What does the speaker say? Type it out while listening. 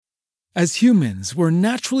As humans, we're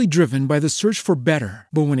naturally driven by the search for better.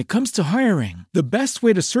 But when it comes to hiring, the best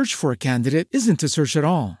way to search for a candidate isn't to search at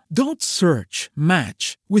all. Don't search,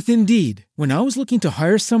 match with Indeed. When I was looking to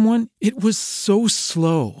hire someone, it was so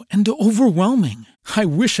slow and overwhelming. I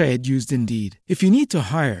wish I had used Indeed. If you need to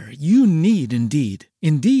hire, you need Indeed.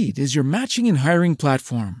 Indeed is your matching and hiring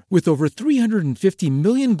platform with over 350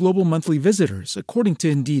 million global monthly visitors, according to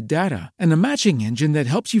Indeed data, and a matching engine that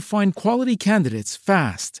helps you find quality candidates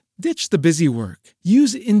fast. Ditch the busy work.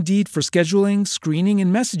 Use Indeed for scheduling, screening,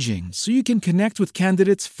 and messaging so you can connect with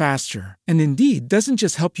candidates faster. And Indeed doesn't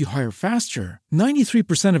just help you hire faster.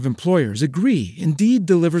 93% of employers agree Indeed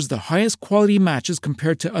delivers the highest quality matches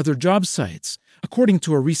compared to other job sites, according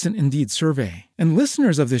to a recent Indeed survey. And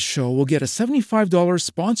listeners of this show will get a $75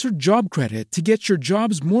 sponsored job credit to get your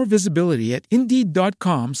jobs more visibility at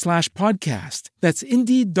Indeed.com/podcast. That's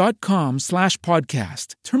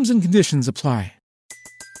Indeed.com/podcast. Terms and conditions apply.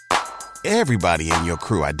 Everybody in your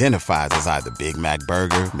crew identifies as either Big Mac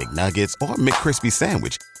Burger, McNuggets, or McCrispy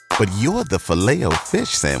Sandwich. But you're the Filet-O-Fish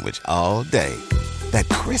Sandwich all day. That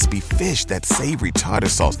crispy fish, that savory tartar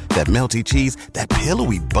sauce, that melty cheese, that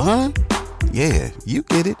pillowy bun. Yeah, you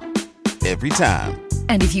get it. Every time.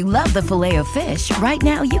 And if you love the Filet-O-Fish, right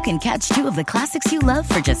now you can catch two of the classics you love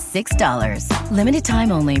for just $6. Limited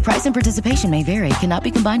time only. Price and participation may vary. Cannot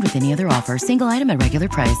be combined with any other offer. Single item at regular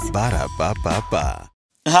price. Ba-da-ba-ba-ba.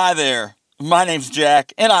 Hi there. My name's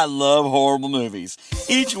Jack, and I love horrible movies.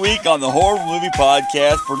 Each week on the Horrible Movie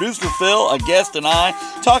Podcast, producer Phil, a guest, and I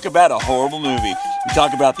talk about a horrible movie. We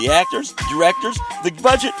talk about the actors, directors, the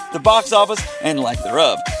budget, the box office, and lack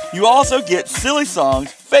thereof. You also get silly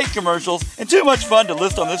songs, fake commercials, and too much fun to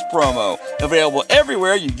list on this promo. Available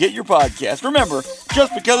everywhere you get your podcast. Remember,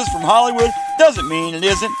 just because it's from Hollywood doesn't mean it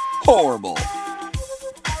isn't horrible.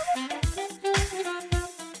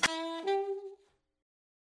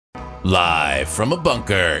 Live from a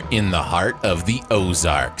bunker in the heart of the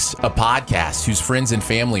Ozarks, a podcast whose friends and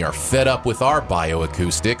family are fed up with our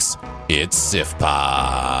bioacoustics, it's Sif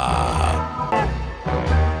Pop.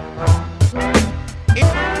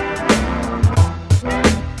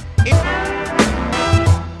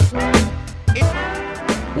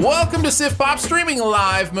 Welcome to Sif Pop, streaming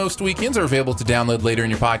live most weekends, are available to download later in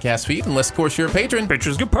your podcast feed, unless, of course, you're a patron.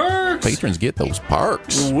 Patrons get perks! Patrons get those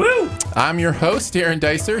perks. Woo! I'm your host, Aaron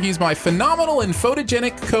Dicer. He's my phenomenal and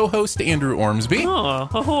photogenic co-host, Andrew Ormsby. Aw,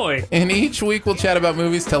 ahoy. And each week we'll chat about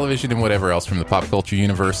movies, television, and whatever else from the pop culture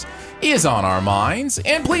universe is on our minds.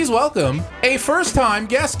 And please welcome a first-time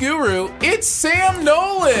guest guru, it's Sam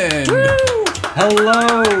Nolan! Woo!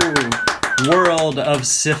 Hello, world of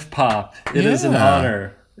Sif Pop. It is an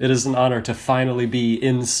honor. It is an honor to finally be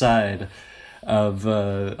inside of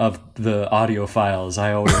the audio files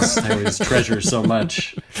I always treasure so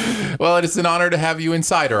much. Well, it's an honor to have you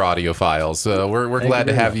inside our audio files. We're glad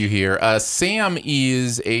to have you here. Sam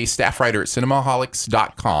is a staff writer at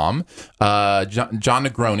Cinemaholics.com. John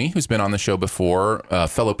Negroni, who's been on the show before,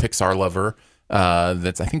 fellow Pixar lover.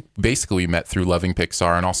 That's, I think, basically we met through Loving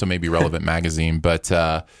Pixar and also maybe Relevant Magazine. But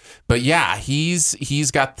yeah, he's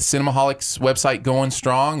got the Cinemaholics website going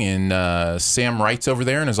strong, and Sam writes over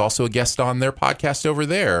there and is also a guest on their podcast over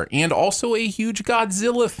there, and also a huge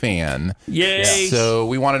Godzilla fan. Yay! So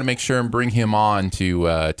we wanted to make sure and bring him on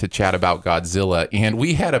to chat about Godzilla, and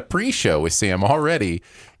we had a pre-show with Sam already.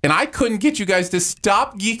 And I couldn't get you guys to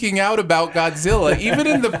stop geeking out about Godzilla. Even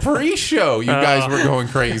in the pre-show, you guys were going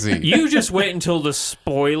crazy. You just wait until the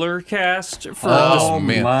spoiler cast for Oh,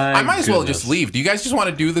 man. I might as well goodness. just leave. Do you guys just want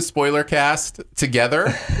to do the spoiler cast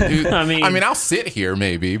together? I mean, I'll sit here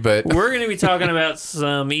maybe, but... We're going to be talking about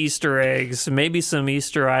some Easter eggs, maybe some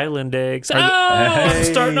Easter Island eggs. Hey.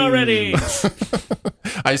 Starting already.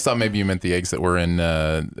 I just thought maybe you meant the eggs that were in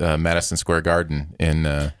Madison Square Garden in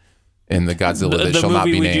the Godzilla that shall not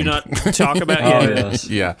be named. The movie we do not talk about Oh, yet. yes.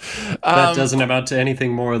 Yeah. That doesn't amount to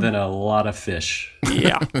anything more than a lot of fish.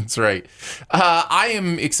 Yeah. That's right. I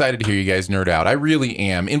am excited to hear you guys nerd out. I really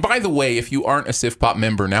am. And by the way, if you aren't a Sif Pop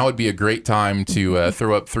member, now would be a great time to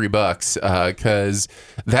throw up $3 because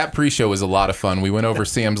that pre-show was a lot of fun. We went over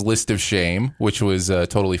Sam's list of shame, which was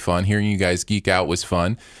totally fun. Hearing you guys geek out was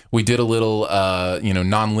fun. We did a little,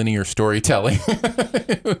 non-linear storytelling.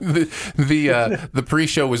 The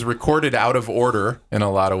pre-show was recorded out of order in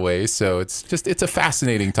a lot of ways, so it's a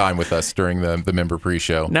fascinating time with us during the member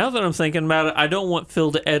pre-show. Now that I'm thinking about it, I don't want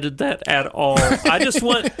Phil to edit that at all. I just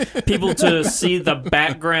want people to see the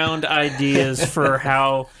background ideas for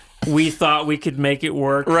how we thought we could make it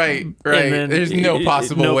work. Right. There's no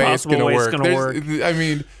possible way it's going to work. Work. I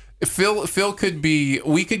mean, Phil could be.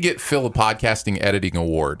 We could get Phil a podcasting editing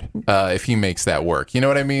award if he makes that work. You know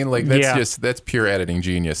what I mean? Like that's pure editing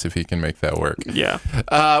genius if he can make that work. Yeah.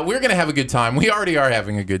 We're gonna have a good time. We already are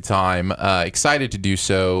having a good time. Excited to do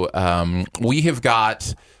so. We have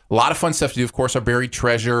got a lot of fun stuff to do. Of course, our buried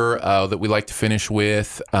treasure that we like to finish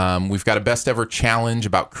with. We've got a best ever challenge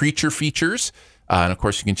about creature features. And of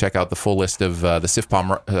course, you can check out the full list of the Sif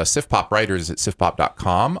Pop writers at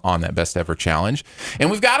sifpop.com on that best ever challenge.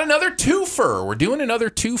 And we've got another twofer. We're doing another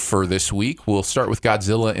twofer this week. We'll start with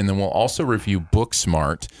Godzilla, and then we'll also review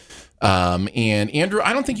Booksmart. And Andrew,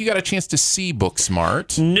 I don't think you got a chance to see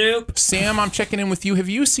Booksmart. Nope. Sam, I'm checking in with you. Have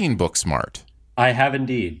you seen Booksmart? I have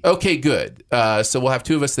indeed. Okay, good. So we'll have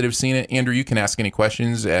two of us that have seen it. Andrew, you can ask any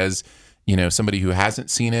questions as somebody who hasn't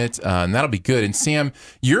seen it, and that'll be good. And Sam,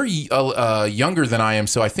 you're younger than I am,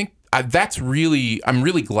 so I think I'm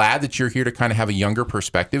really glad that you're here to kind of have a younger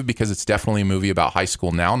perspective, because it's definitely a movie about high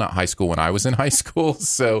school now, not high school when I was in high school.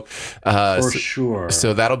 So sure.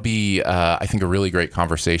 So that'll be, I think, a really great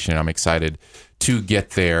conversation. I'm excited to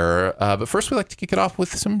get there. But first, we like to kick it off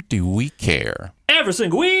with some Do We Care? Every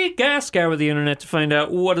single week, I scour the internet to find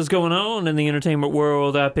out what is going on in the entertainment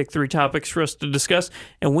world. I pick 3 topics for us to discuss,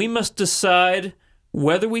 and we must decide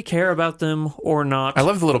whether we care about them or not. I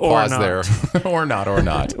love the little pause there. Or not. Or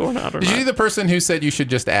not. Did you see the person who said you should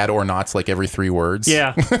just add or nots like every 3 words?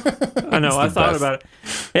 Yeah. I know. I thought about it.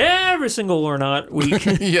 Every single or not week.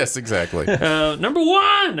 Yes, exactly. Number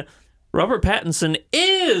 1. Robert Pattinson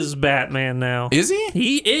is Batman now. Is he?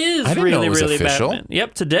 He is I didn't really, know it was really official. Batman.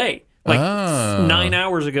 Yep, today. 9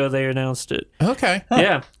 hours ago they announced it. Okay.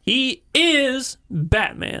 Yeah, he is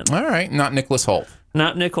Batman. All right, not Nicholas Hoult.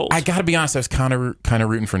 Not Nick Holt. I got to be honest, I was kind of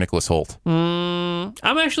rooting for Nicholas Hoult.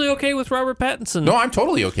 I'm actually okay with Robert Pattinson. No, I'm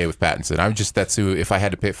totally okay with Pattinson. That's who, if I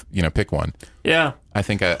had to pick one. Yeah. I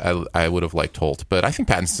think I would have liked Holt, but I think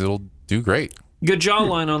Pattinson will do great. Good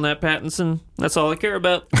jawline on that Pattinson. That's all I care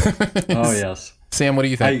about. Oh, yes. Sam, what do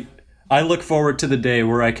you think? I look forward to the day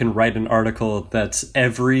where I can write an article that's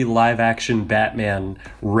every live-action Batman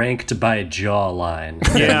ranked by jawline.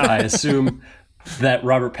 Yeah. And I assume that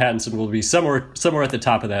Robert Pattinson will be somewhere at the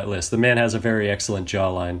top of that list. The man has a very excellent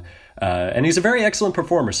jawline, and he's a very excellent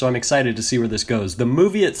performer. So I'm excited to see where this goes. The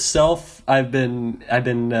movie itself, I've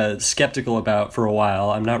been skeptical about for a while.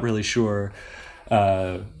 I'm not really sure.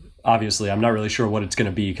 Obviously, I'm not really sure what it's going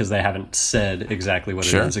to be because they haven't said exactly what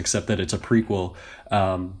it is, except that it's a prequel.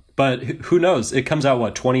 But who knows? It comes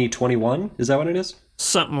out, 2021? Is that what it is?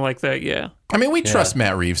 Something like that, yeah. I mean, we trust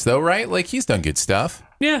Matt Reeves, though, right? Like, he's done good stuff.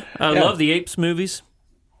 Yeah, I love the Apes movies.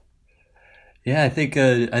 Yeah, I think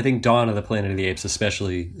Dawn of the Planet of the Apes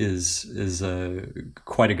especially is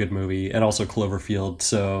quite a good movie, and also Cloverfield.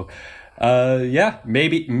 So,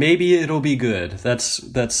 maybe it'll be good.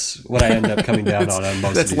 That's what I end up coming down on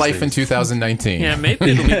most. That's of these life things. in 2019. Yeah,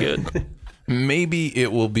 maybe it'll be good. Maybe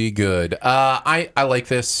it will be good. I like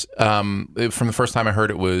this. From the first time I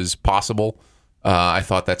heard it was possible, I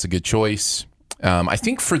thought that's a good choice. I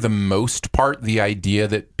think for the most part, the idea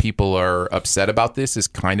that people are upset about this is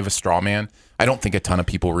kind of a straw man. I don't think a ton of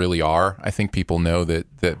people really are. I think people know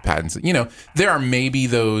that Pattinson, there are maybe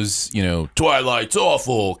those, Twilight's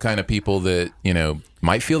awful kind of people that,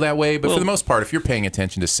 might feel that way. But for the most part, if you're paying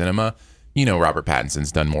attention to cinema, Robert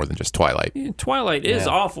Pattinson's done more than just Twilight. Twilight is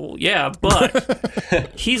awful,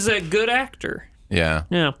 but he's a good actor. Yeah.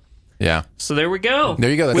 Yeah. Yeah. So there we go. There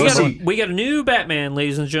you go. We got a new Batman,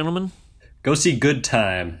 ladies and gentlemen. Go see Good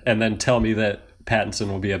Time and then tell me that Pattinson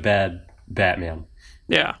will be a bad Batman.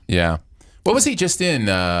 Yeah. Yeah. What was he just in?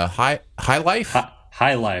 High Life?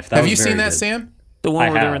 High Life. Have you seen that, Sam? The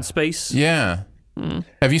one where they're in space? Yeah.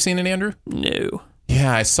 Have you seen it, Andrew? No.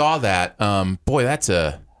 Yeah, I saw that. Boy, that's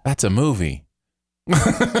a movie.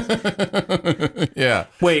 Yeah.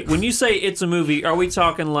 Wait, when you say it's a movie, are we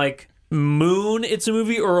talking like Moon, it's a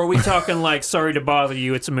movie, or are we talking like Sorry to Bother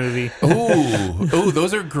You, it's a movie? Ooh,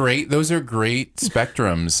 those are great. Those are great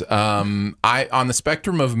spectrums. On the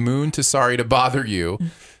spectrum of Moon to Sorry to Bother You,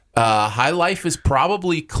 High Life is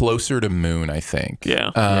probably closer to Moon, I think.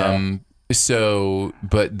 Yeah. So,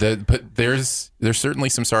 but there's certainly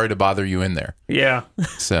some Sorry to Bother You in there. Yeah.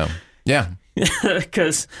 So, yeah.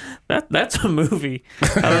 Because that's a movie.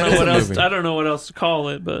 I don't know what else. I don't know what else to call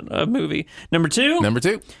it, but a movie. Number two.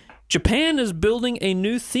 Japan is building a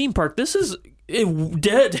new theme park. This is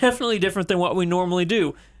definitely different than what we normally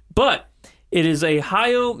do, but it is a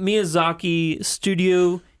Hayao Miyazaki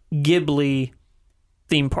Studio Ghibli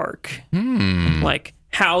theme park. Like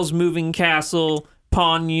Howl's Moving Castle,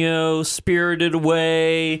 Ponyo, Spirited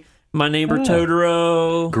Away, My Neighbor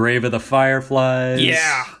Totoro, Grave of the Fireflies.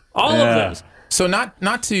 Yeah, all of those. So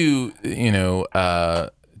not to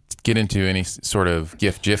get into any sort of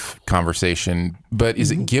GIF conversation, but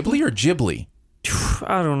is it Ghibli or Ghibli?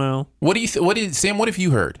 I don't know. Sam, what have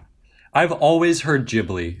you heard? I've always heard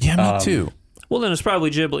Ghibli. Yeah, me too. Well, then it's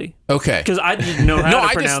probably Ghibli. Okay. Because I didn't know how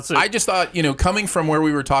to pronounce it. I just thought, coming from where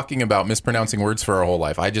we were talking about mispronouncing words for our whole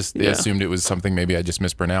life, I just assumed it was something maybe I just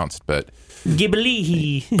mispronounced, but...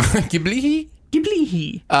 Ghibli. Ghibli?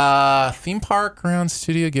 Ghibli. Theme park around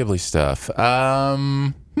Studio Ghibli stuff.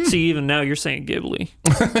 See, even now you're saying Ghibli.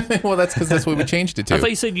 Well, that's because that's what we changed it to. I thought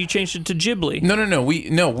you said you changed it to Ghibli.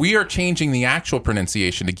 No. We are changing the actual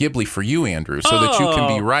pronunciation to Ghibli for you, Andrew, so that you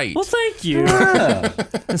can be right. Well, thank you.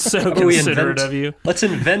 That's so considerate of you. Let's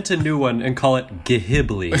invent a new one and call it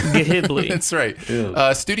Ghibli. Ghibli. That's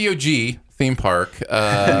right. Studio G theme park.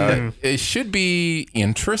 It should be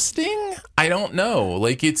interesting. I don't know.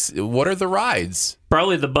 Like, what are the rides?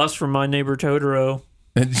 Probably the bus from My Neighbor Totoro.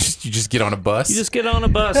 You just get on a bus? You just get on a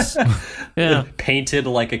bus. Yeah. Painted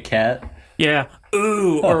like a cat. Yeah.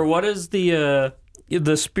 Ooh, or what is the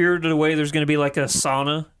Spirited Away? There's going to be like a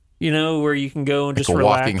sauna, where you can go and just relax.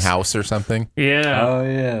 Like a walking house or something? Yeah. Oh,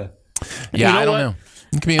 yeah. Yeah, I don't know.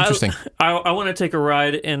 It could be interesting. I want to take a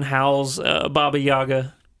ride in Hal's Baba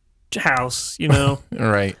Yaga house,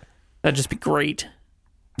 Right. That'd just be great.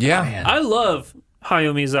 Yeah. I love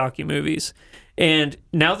Hayao Miyazaki movies. And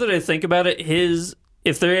now that I think about it,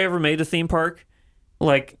 if they ever made a theme park,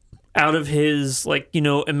 like out of his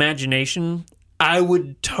imagination, I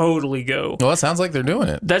would totally go. Well, it sounds like they're doing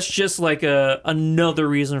it. That's just like another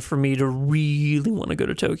reason for me to really want to go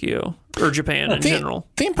to Tokyo or Japan in general.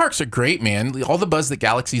 Theme parks are great, man. All the buzz that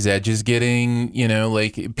Galaxy's Edge is getting,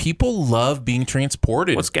 people love being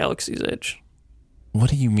transported. What's Galaxy's Edge? What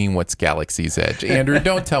do you mean, what's Galaxy's Edge? Andrew,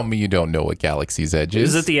 don't tell me you don't know what Galaxy's Edge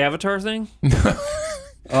is. Is it the Avatar thing?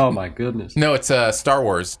 Oh, my goodness. No, it's Star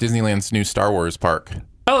Wars, Disneyland's new Star Wars park.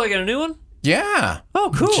 Oh, they got a new one? Yeah. Oh,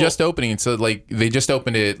 cool. Just opening. So, they just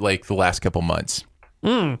opened it, the last couple months.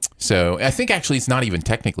 So, I think actually it's not even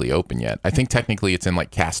technically open yet. I think technically it's in,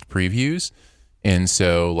 cast previews. And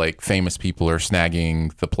so, famous people are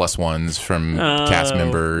snagging the +1s from cast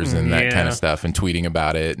members and that kind of stuff and tweeting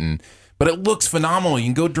about it. But it looks phenomenal. You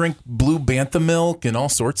can go drink blue bantha milk and all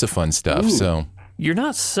sorts of fun stuff. Ooh. So you're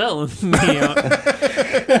not selling me out.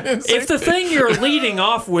 If the thing you're leading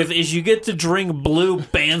off with is you get to drink blue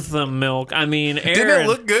bantha milk, I mean, Aaron, didn't it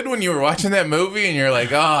look good when you were watching that movie and you're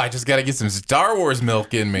like, oh, I just got to get some Star Wars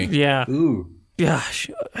milk in me? Yeah. Ooh. Gosh.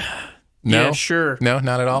 No? Yeah, sure. No,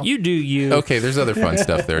 not at all? You do you. Okay, there's other fun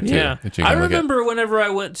stuff there, too. Yeah. I remember whenever I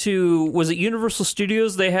went to, was it Universal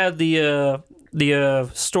Studios? They had the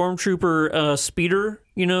Stormtrooper speeder,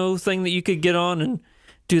 thing that you could get on and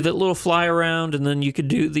do that little fly around, and then you could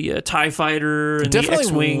do the TIE fighter and the X-Wing. It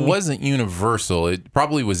definitely wasn't Universal. It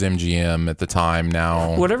probably was MGM at the time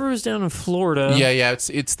now. Whatever was down in Florida. Yeah,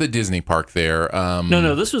 it's the Disney park there.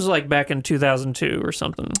 No, this was back in 2002 or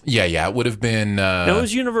something. Yeah, it would have been... No, it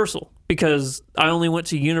was Universal, because I only went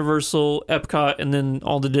to Universal, Epcot, and then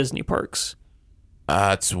all the Disney parks.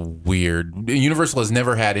 It's weird. Universal has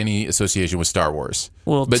never had any association with Star Wars.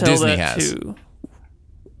 Well, but tell Disney that has. To,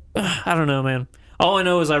 I don't know, man. All I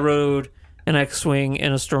know is I rode an X-Wing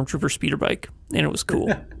and a Stormtrooper speeder bike, and it was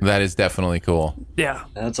cool. That is definitely cool. Yeah.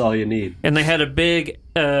 That's all you need. And they had a big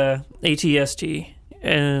ATST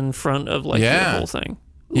in front of the whole thing.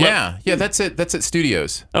 Yeah, that's it. That's at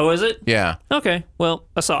Studios. Oh, is it? Yeah. Okay. Well,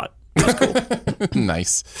 I saw it. It was cool.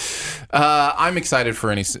 Nice. I'm excited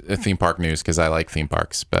for any theme park news because I like theme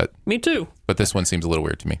parks, but me too. But this one seems a little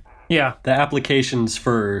weird to me. Yeah. The applications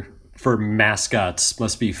for mascots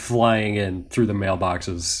must be flying in through the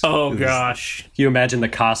mailboxes. Oh, gosh. Can you imagine the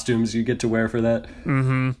costumes you get to wear for that?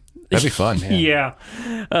 Mm-hmm. That'd be fun. Yeah.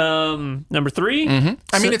 Number 3. Mm-hmm.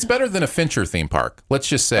 I mean, it's better than a Fincher theme park. Let's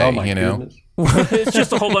just say, goodness. It's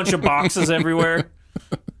just a whole bunch of boxes everywhere.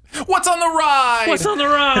 What's on the ride? What's on the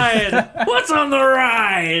ride? What's on the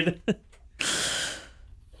ride?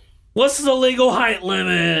 What's the legal height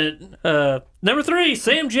limit? Number 3,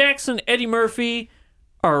 Sam Jackson, Eddie Murphy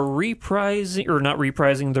are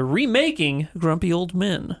they're remaking Grumpy Old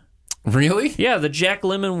Men. Really? Yeah, the Jack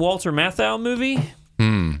Lemmon, Walter Matthau movie.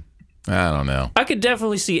 I don't know. I could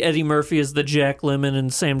definitely see Eddie Murphy as the Jack Lemmon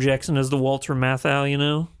and Sam Jackson as the Walter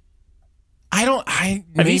Matthau,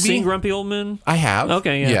 Have you seen Grumpy Old Men? I have.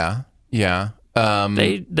 Okay, yeah.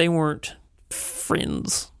 They weren't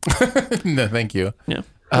friends. No, thank you.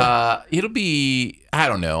 Yeah. It'll be, I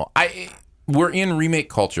don't know. We're in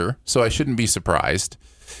remake culture, so I shouldn't be surprised.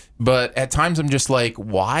 But at times I'm just like,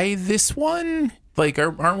 why this one? Like,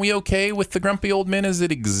 aren't we okay with the Grumpy Old Men as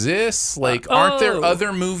it exists? Like, aren't there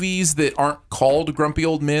other movies that aren't called Grumpy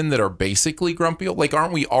Old Men that are basically grumpy old? Like,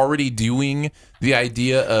 aren't we already doing the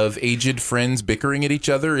idea of aged friends bickering at each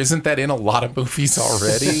other? Isn't that in a lot of movies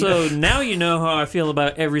already? So now you know how I feel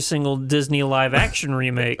about every single Disney live-action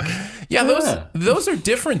remake. Yeah, those are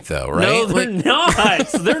different, though, right? No, they're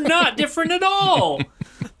not. They're not different at all.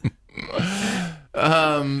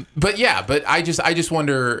 But I just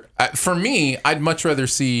wonder, for me, I'd much rather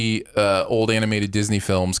see old animated Disney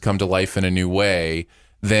films come to life in a new way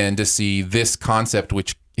than to see this concept,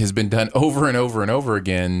 which has been done over and over and over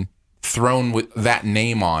again, thrown with that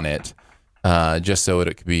name on it, just so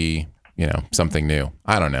it could be, something new.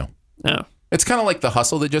 I don't know. No. It's kind of like The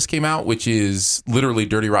Hustle that just came out, which is literally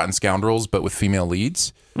Dirty Rotten Scoundrels, but with female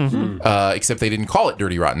leads. Mm-hmm. Except they didn't call it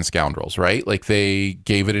Dirty Rotten Scoundrels, right? Like, they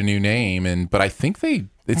gave it a new name, but I think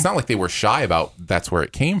it's not like they were shy about that's where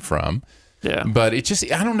it came from. Yeah. But it just,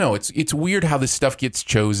 I don't know. It's weird how this stuff gets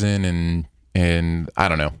chosen, and I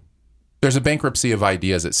don't know. There's a bankruptcy of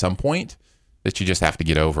ideas at some point that you just have to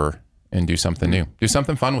get over and do something new. Do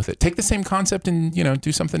something fun with it. Take the same concept and,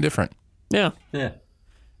 do something different. Yeah. Yeah.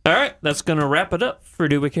 All right, that's going to wrap it up for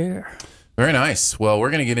Do We Care? Very nice. Well, we're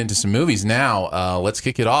going to get into some movies now. Let's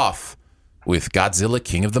kick it off with Godzilla,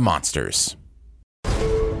 King of the Monsters.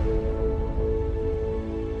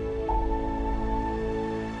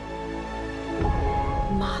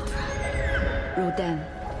 Mothra, Rodan,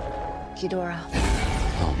 Ghidorah.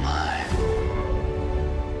 Oh my.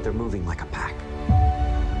 They're moving like a pack.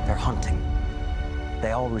 They're hunting.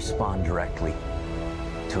 They all respond directly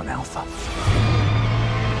to an alpha.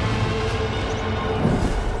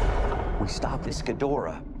 We stop this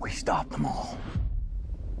Ghidorah. We stop them all.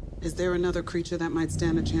 Is there another creature that might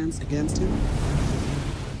stand a chance against him?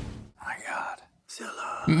 My God.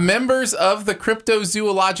 Zilla. Members of the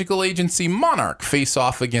cryptozoological agency Monarch face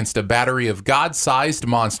off against a battery of god-sized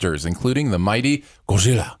monsters, including the mighty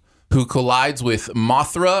Godzilla, who collides with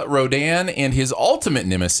Mothra, Rodan, and his ultimate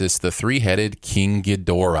nemesis, the three-headed King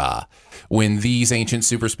Ghidorah. When these ancient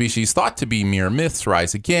superspecies thought to be mere myths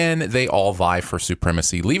rise again, they all vie for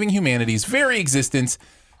supremacy, leaving humanity's very existence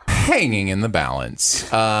hanging in the balance.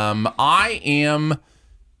 I am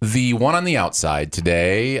the one on the outside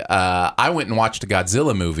today. I went and watched a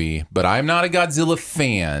Godzilla movie, but I'm not a Godzilla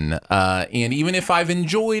fan. And even if I've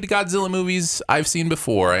enjoyed Godzilla movies I've seen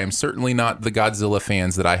before, I am certainly not the Godzilla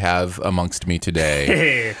fans that I have amongst me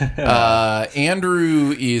today.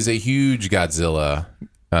 Andrew is a huge Godzilla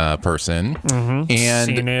person. Mm-hmm. And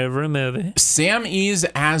seen every movie. Sam is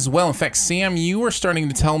as well. In fact, Sam, you were starting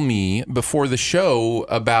to tell me before the show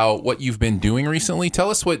about what you've been doing recently. Tell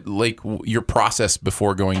us what, your process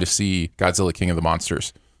before going to see Godzilla King of the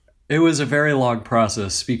Monsters. It was a very long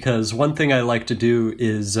process because one thing I like to do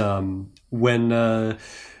is when a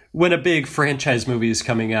big franchise movie is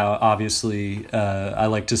coming out, obviously I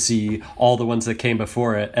like to see all the ones that came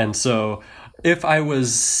before it. And so if I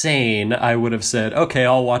was sane, I would have said, okay,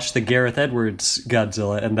 I'll watch the Gareth Edwards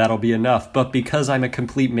Godzilla and that'll be enough. But because I'm a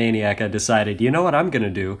complete maniac, I decided, you know what I'm going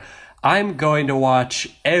to do? I'm going to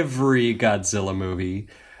watch every Godzilla movie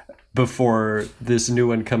before this new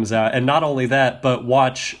one comes out. And not only that, but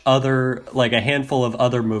watch a handful of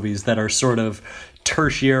other movies that are sort of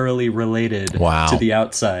tertiarily related to the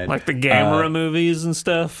outside. Like the Gamera movies and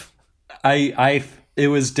stuff? It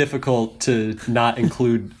was difficult to not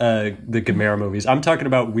include the Gamera movies. I'm talking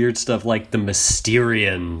about weird stuff like the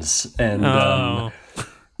Mysterians and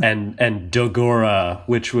Dogora,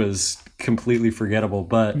 which was completely forgettable.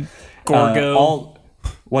 But Gorgo.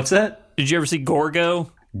 What's that? Did you ever see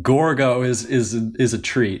Gorgo? Gorgo is a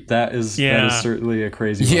treat. That is certainly a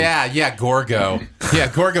crazy one. Yeah, Gorgo. Yeah,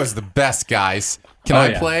 Gorgo's the best, guys. Can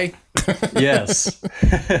I play? Yes.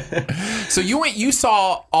 So you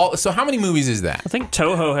saw all. So how many movies is that? I think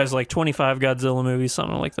Toho has like 25 Godzilla movies,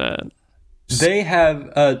 something like that. They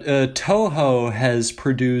have Toho has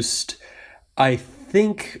produced, I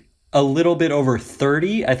think, a little bit over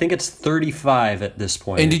 30. I think it's 35 at this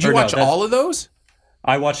point. And did you watch all of those?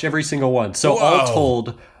 I watched every single one. So all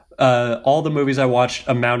told, all the movies I watched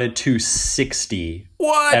amounted to 60.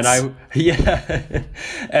 What? And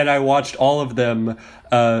I watched all of them.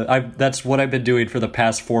 That's what I've been doing for the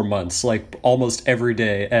past 4 months, like almost every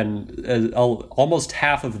day, and almost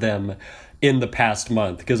half of them in the past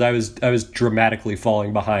month because I was dramatically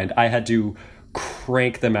falling behind. I had to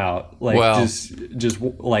crank them out just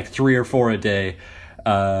like 3 or 4 a day.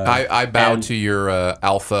 I bow to your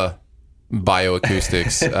alpha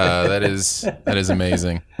bioacoustics. That is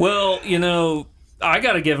amazing. Well, I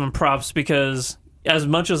got to give him props because as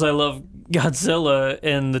much as I love Godzilla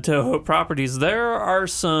and the Toho properties, there are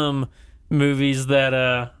some movies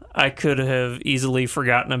that I could have easily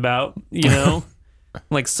forgotten about, you know?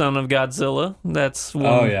 Like Son of Godzilla. That's one.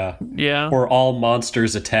 Oh, yeah. Yeah. Or All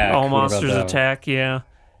Monsters Attack. All Monsters Attack, yeah.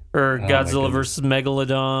 Or Godzilla versus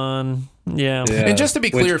Megalodon. Yeah. And just to be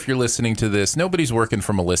clear, if you're listening to this, nobody's working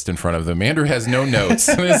from a list in front of them. Andrew has no notes.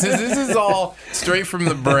 This is all straight from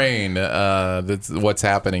the brain. That's what's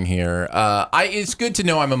happening here. It's good to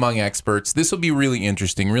know I'm among experts. This will be really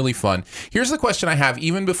interesting, really fun. Here's the question I have,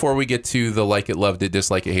 even before we get to the like it, loved it,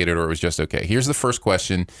 dislike it, hated, or it was just okay. Here's the first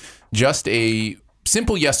question. Just a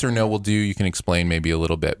simple yes or no will do. You can explain maybe a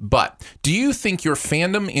little bit. But do you think your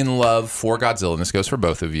fandom in love for Godzilla, and this goes for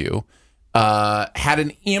both of you, had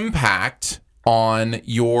an impact on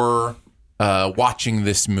your watching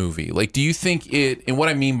this movie? Like, do you think it, and what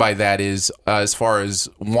I mean by that is as far as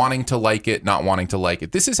wanting to like it, not wanting to like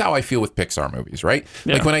it. This is how I feel with Pixar movies, right?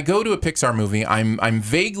 Yeah. Like when I go to a Pixar movie, I'm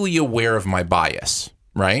vaguely aware of my bias,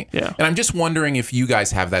 right? Yeah. And I'm just wondering if you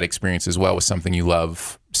guys have that experience as well with something you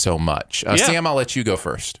love so much. Sam, I'll let you go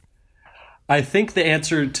first. I think the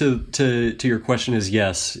answer to your question is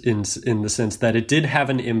yes, in the sense that it did have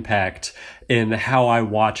an impact in how I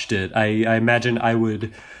watched it. I imagine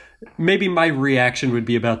maybe my reaction would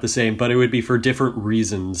be about the same, but it would be for different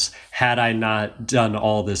reasons had I not done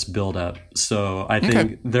all this build up. So I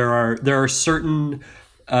think there are certain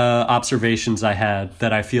observations I had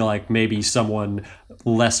that I feel like maybe someone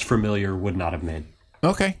less familiar would not have made.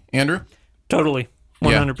 Okay, Andrew? Totally.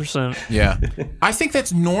 100%. Yeah. I think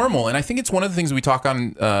that's normal. And I think it's one of the things we talk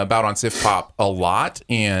about on Sif Pop a lot.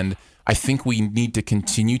 And I think we need to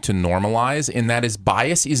continue to normalize. And that is,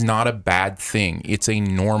 bias is not a bad thing. It's a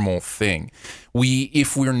normal thing.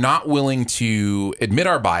 If we're not willing to admit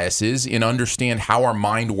our biases and understand how our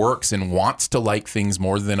mind works and wants to like things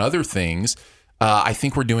more than other things, I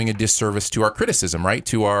think we're doing a disservice to our criticism, right?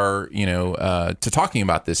 To our, to talking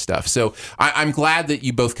about this stuff. So I'm glad that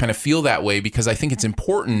you both kind of feel that way, because I think it's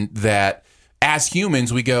important that as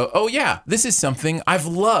humans we go, oh yeah, this is something I've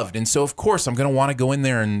loved, and so of course I'm going to want to go in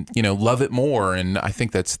there and love it more. And I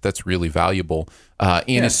think that's really valuable,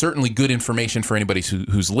 and it's certainly good information for anybody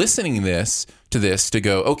who's listening to this to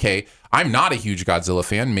go, okay, I'm not a huge Godzilla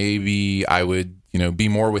fan. Maybe I would be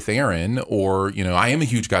more with Aaron, or, I am a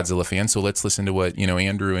huge Godzilla fan, so let's listen to what,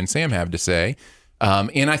 Andrew and Sam have to say.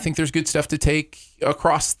 And I think there's good stuff to take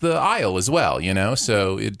across the aisle as well,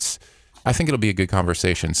 so I think it'll be a good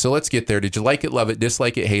conversation. So let's get there. Did you like it, love it,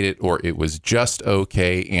 dislike it, hate it, or it was just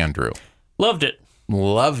okay, Andrew? Loved it.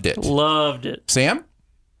 Loved it. Loved it. Sam?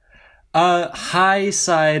 High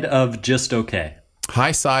side of just okay.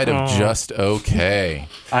 High side of just okay.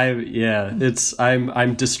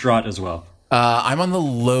 I'm distraught as well. I'm on the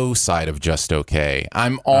low side of just okay.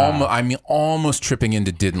 I'm almost tripping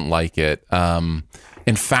into didn't like it.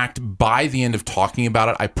 In fact, by the end of talking about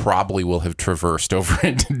it, I probably will have traversed over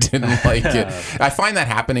into didn't like it. I find that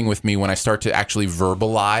happening with me when I start to actually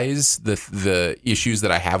verbalize the issues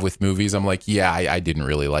that I have with movies. I'm like, yeah, I didn't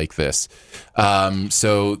really like this.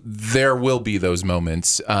 So there will be those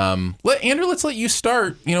moments. Andrew, let's let you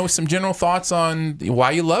start, with some general thoughts on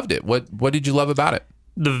why you loved it. What did you love about it?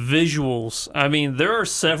 The visuals. I mean, there are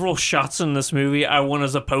several shots in this movie I want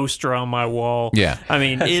as a poster on my wall. Yeah. I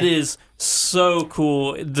mean, it is so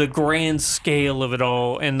cool. The grand scale of it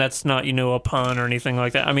all, and that's not, a pun or anything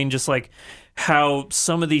like that. I mean, just like how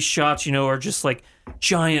some of these shots, are just like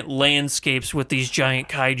giant landscapes with these giant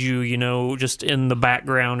kaiju, just in the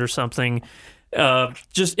background or something.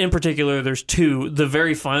 Just in particular, there's two. The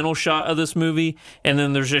very final shot of this movie, and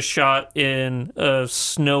then there's a shot in a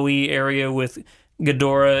snowy area with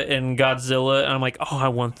Ghidorah and Godzilla, and I'm like, I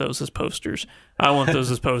want those as posters. I want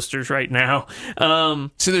those as posters right now.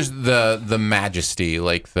 So there's the majesty,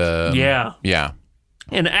 like the... Yeah.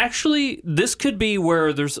 And actually, this could be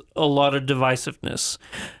where there's a lot of divisiveness.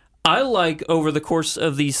 I like, over the course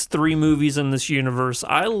of these three movies in this universe,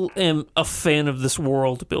 I am a fan of this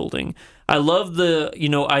world building. I love the,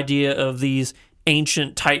 idea of these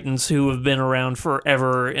ancient titans who have been around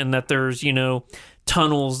forever, and that there's,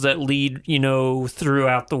 tunnels that lead,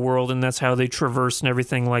 throughout the world, and that's how they traverse and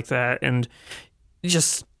everything like that. And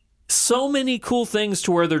just so many cool things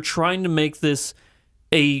to where they're trying to make this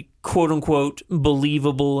a quote-unquote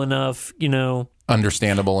believable enough,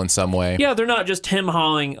 understandable in some way. Yeah, they're not just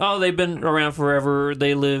him-hawing, they've been around forever,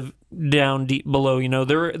 they live down deep below,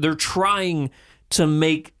 they're trying to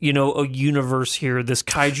make, a universe here, this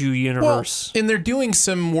kaiju universe. Well, and they're doing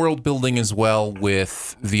some world building as well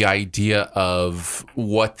with the idea of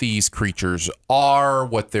what these creatures are,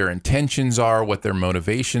 what their intentions are, what their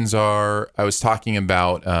motivations are. I was talking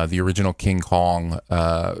about the original King Kong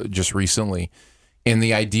just recently, And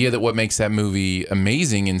the idea that what makes that movie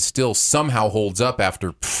amazing and still somehow holds up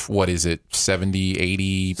after, what is it, 70,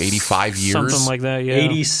 80, 85 years? Something like that, yeah.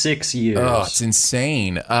 86 years. Oh, it's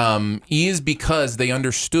insane. Is because they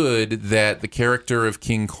understood that the character of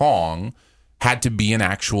King Kong had to be an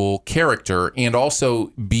actual character and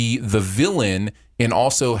also be the villain and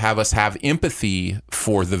also have us have empathy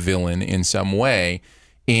for the villain in some way.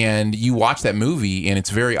 And you watch that movie and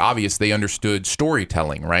it's very obvious they understood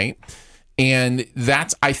storytelling, right? And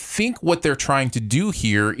that's, I think, what they're trying to do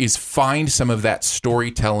here is find some of that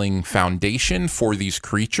storytelling foundation for these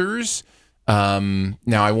creatures. Now,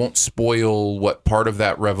 I won't spoil what part of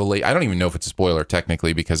that revelation. I don't even know if it's a spoiler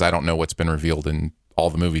technically because I don't know what's been revealed in all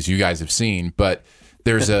the movies you guys have seen. But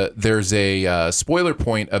there's a spoiler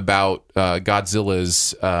point about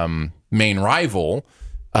Godzilla's main rival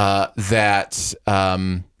that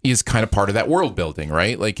is kind of part of that world building,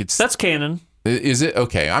 right? Like that's canon. Is it?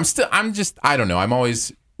 Okay. I don't know. I'm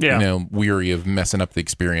always, weary of messing up the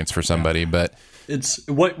experience for somebody, but it's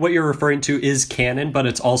what you're referring to is canon, but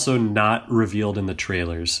it's also not revealed in the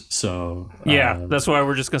trailers. So that's why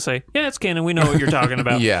we're just going to say, it's canon. We know what you're talking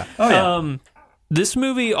about. Yeah. Oh, yeah. This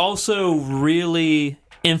movie also really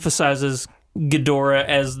emphasizes Ghidorah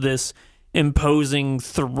as this imposing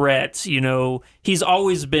threat. You know, he's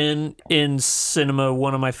always been in cinema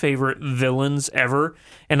one of my favorite villains ever,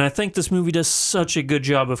 and I think this movie does such a good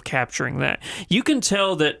job of capturing that. You can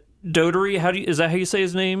tell that Dougherty, is that how you say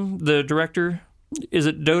his name? The director, is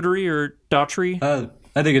it Dougherty or Daughtry?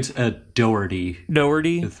 I think it's Dougherty.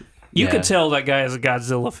 Dougherty. You can tell that guy is a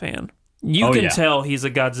Godzilla fan. You can tell he's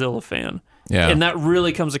a Godzilla fan. Yeah, and that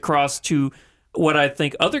really comes across to what I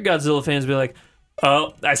think other Godzilla fans be like.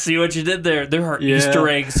 Oh, I see what you did there. There are Easter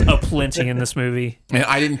eggs aplenty in this movie. And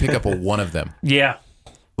I didn't pick up one of them. Yeah.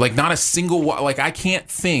 Like, not a single one. Like, I can't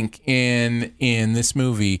think in this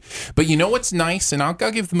movie. But you know what's nice? And I'll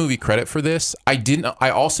give the movie credit for this. I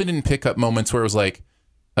also didn't pick up moments where it was like,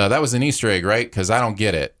 that was an Easter egg, right? Because I don't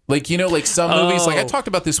get it. Like, like some movies, like I talked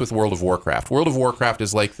about this with World of Warcraft. World of Warcraft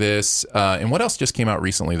is like this. And what else just came out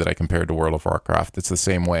recently that I compared to World of Warcraft? It's the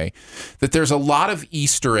same way. That there's a lot of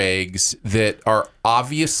Easter eggs that are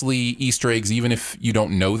obviously Easter eggs, even if you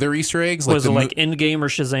don't know they're Easter eggs. Was it like Endgame or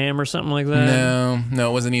Shazam or something like that? No,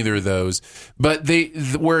 it wasn't either of those. But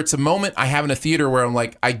where it's a moment I have in a theater where I'm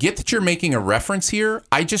like, I get that you're making a reference here.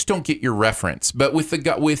 I just don't get your reference. But with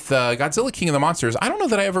Godzilla King of the Monsters, I don't know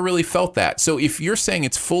that I ever really felt that. So if you're saying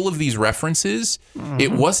it's full of these references,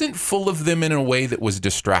 it wasn't full of them in a way that was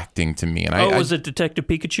distracting to me. And was it Detective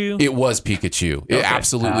Pikachu? It was Pikachu. Okay. It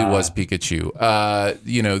absolutely was Pikachu.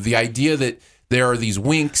 The idea that there are these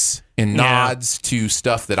winks and nods to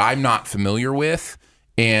stuff that I'm not familiar with,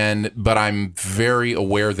 but I'm very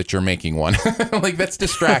aware that you're making one. Like, that's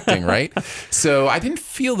distracting, right? So I didn't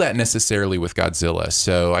feel that necessarily with Godzilla.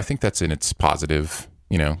 So I think that's in its positive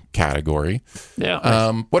category.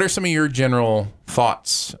 Yeah. What are some of your general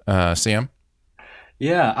thoughts, Sam?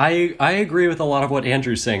 Yeah, I agree with a lot of what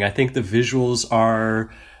Andrew's saying. I think the visuals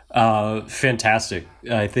are fantastic.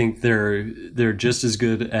 I think they're just as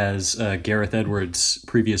good as Gareth Edwards'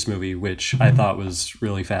 previous movie, which I thought was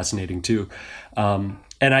really fascinating too. And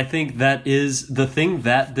I think that is the thing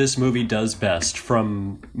that this movie does best,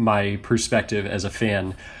 from my perspective as a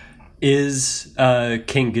fan, is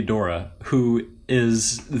King Ghidorah, who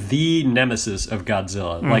is the nemesis of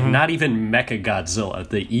Godzilla. Like, not even Mecha Godzilla,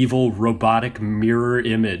 the evil robotic mirror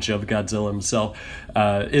image of Godzilla himself,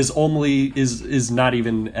 is not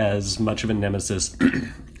even as much of a nemesis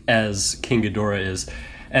as King Ghidorah is.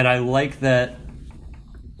 And I like that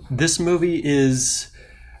this movie is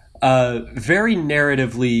very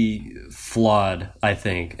narratively flawed, I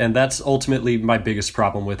think. And that's ultimately my biggest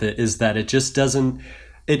problem with it, is that it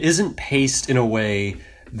isn't paced in a way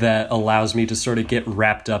that allows me to sort of get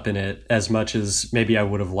wrapped up in it as much as maybe I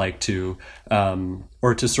would have liked to,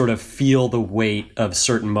 or to sort of feel the weight of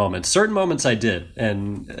certain moments. Certain moments I did,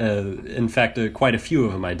 and in fact, quite a few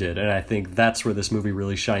of them I did, and I think that's where this movie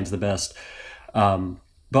really shines the best.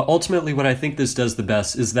 But ultimately, what I think this does the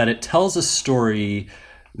best is that it tells a story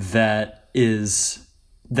that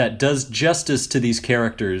does justice to these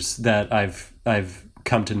characters that I've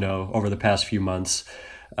come to know over the past few months.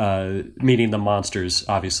 Meeting the monsters,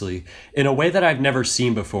 obviously, in a way that I've never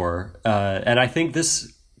seen before. And I think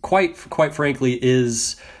this, quite frankly,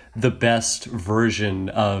 is the best version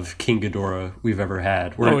of King Ghidorah we've ever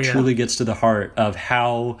had, where it truly gets to the heart of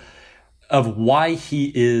why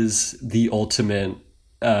he is the ultimate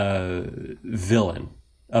villain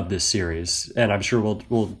of this series. And I'm sure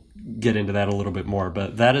we'll get into that a little bit more,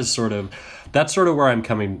 but that's sort of where I'm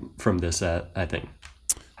coming from this at, I think.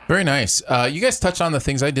 Very nice. You guys touched on the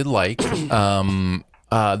things I did like. The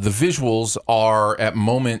visuals are at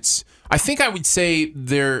moments. I think I would say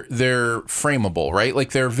they're frameable, right?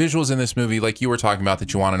 Like there are visuals in this movie, like you were talking about,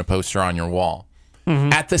 that you wanted a poster on your wall.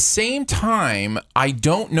 Mm-hmm. At the same time, I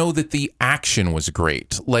don't know that the action was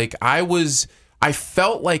great. Like I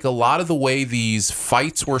felt like a lot of the way these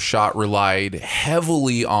fights were shot relied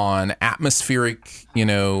heavily on atmospheric,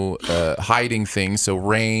 hiding things. So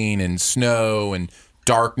rain and snow and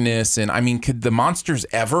darkness. And I mean, could the monsters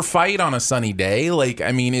ever fight on a sunny day? Like,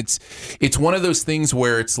 I mean, it's one of those things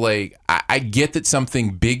where it's like, I get that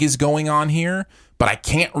something big is going on here, but I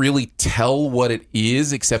can't really tell what it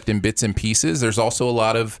is except in bits and pieces. There's also a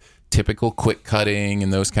lot of typical quick cutting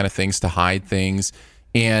and those kind of things to hide things.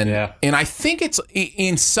 And I think it's,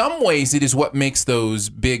 in some ways, it is what makes those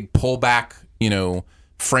big pullback,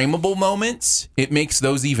 frameable moments. It makes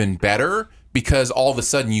those even better, because all of a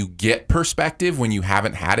sudden you get perspective when you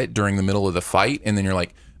haven't had it during the middle of the fight. And then you're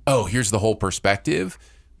like, oh, here's the whole perspective.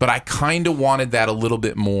 But I kind of wanted that a little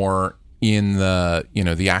bit more in the,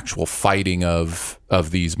 the actual fighting of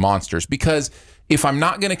these monsters. Because if I'm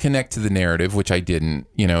not going to connect to the narrative, which I didn't,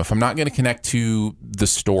 if I'm not going to connect to the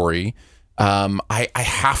story, I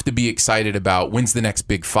have to be excited about when's the next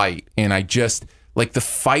big fight. And I just, like, the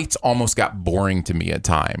fights almost got boring to me at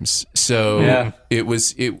times. So it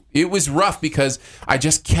was rough, because I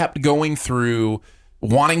just kept going through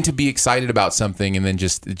wanting to be excited about something and then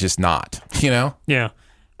just not, Yeah.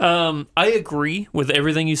 I agree with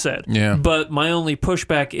everything you said. Yeah. But my only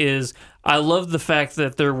pushback is I love the fact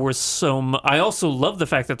that there was I also love the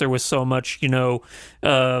fact that there was so much, weather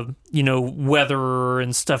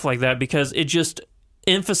and stuff like that, because it just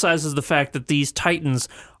emphasizes the fact that these titans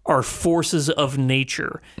are forces of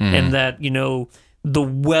nature, and that, the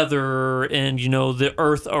weather and, the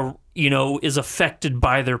earth are, is affected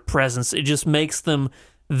by their presence. It just makes them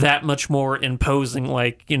that much more imposing,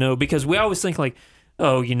 like, because we always think like,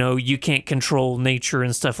 oh, you can't control nature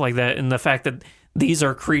and stuff like that. And the fact that these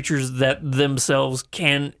are creatures that themselves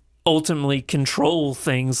can ultimately control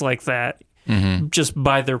things like that, just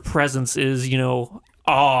by their presence, is,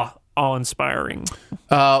 awe-inspiring.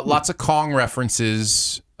 Lots of Kong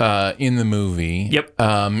references in the movie. Yep.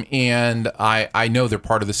 And I know they're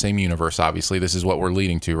part of the same universe, obviously. This is what we're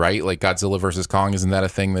leading to, right? Like Godzilla versus Kong, isn't that a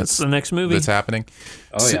thing that's the next movie that's happening?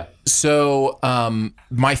 Oh, yeah. So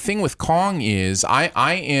my thing with Kong is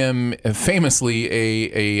I am famously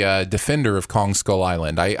a defender of Kong Skull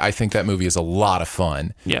Island. I think that movie is a lot of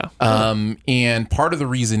fun. Yeah. And part of the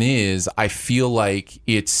reason is I feel like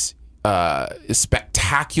it's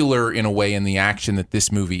spectacular in a way in the action that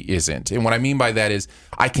this movie isn't. And what I mean by that is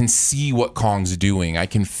I can see what Kong's doing. I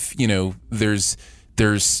can, there's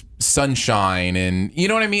sunshine, and you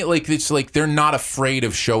know what I mean? Like, it's like they're not afraid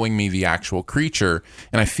of showing me the actual creature.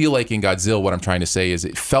 And I feel like in Godzilla, what I'm trying to say is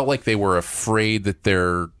it felt like they were afraid that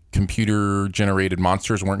their computer generated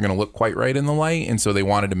monsters weren't going to look quite right in the light. And so they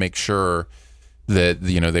wanted to make sure that,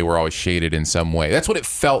 they were always shaded in some way. That's what it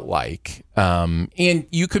felt like. And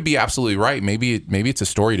you could be absolutely right. Maybe it's a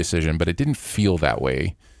story decision, but it didn't feel that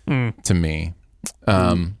way to me.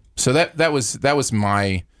 So that was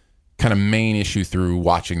my kind of main issue through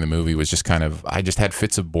watching the movie, was just kind of, I just had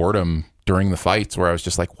fits of boredom during the fights where I was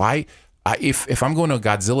just like, why? If I'm going to a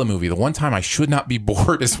Godzilla movie, the one time I should not be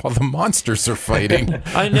bored is while the monsters are fighting.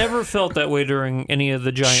 I never felt that way during any of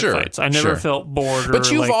the giant fights. I never felt bored.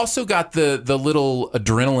 But you've also got the little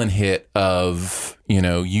adrenaline hit of,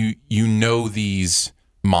 these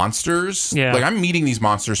monsters. Yeah. Like, I'm meeting these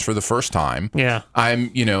monsters for the first time. Yeah.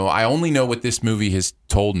 I only know what this movie has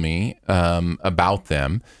told me about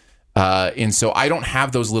them. And so I don't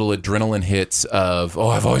have those little adrenaline hits of, oh,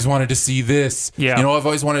 I've always wanted to see this. Yeah. I've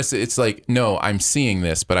always wanted to see. It's like, no, I'm seeing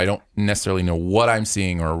this, but I don't necessarily know what I'm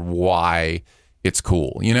seeing or why it's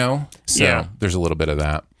cool, So there's a little bit of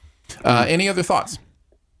that. Any other thoughts?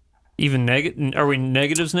 Even negative? Are we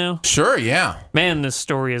negatives now? Sure, yeah. Man, this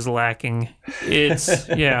story is lacking. It's,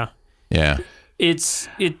 yeah. Yeah.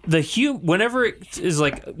 Whenever it is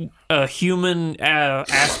like a human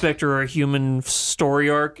aspect or a human story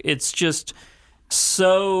arc, it's just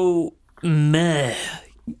so meh.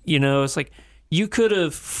 It's like you could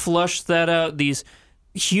have flushed that out. These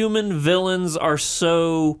human villains are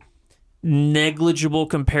so negligible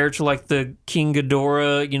compared to like the King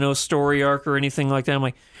Ghidorah, story arc or anything like that. I'm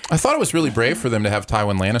like, I thought it was really brave for them to have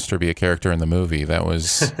Tywin Lannister be a character in the movie. That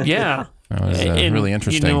was yeah. That was really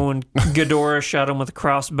interesting. When Ghidorah shot him with a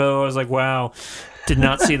crossbow, I was like, wow, did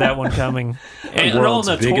not see that one coming. And world's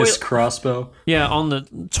on the biggest crossbow. Yeah, on the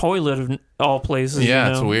toilet of all places.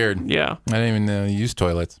 Yeah, it's weird. Yeah. I didn't even use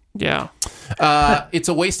toilets. Yeah. It's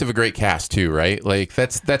a waste of a great cast too, right? Like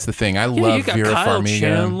that's the thing. I love you got Vera Kyle Farmiga.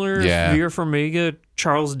 Chandler, Yeah. Vera Farmiga,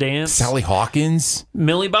 Charles Dance, Sally Hawkins,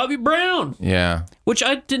 Millie Bobby Brown. Yeah. Which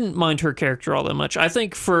I didn't mind her character all that much. I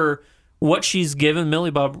think for what she's given,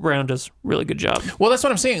 Millie Bobby Brown does a really good job. Well, that's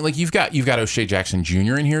what I'm saying. Like you've got O'Shea Jackson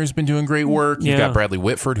Jr. in here who's been doing great work. You've got Bradley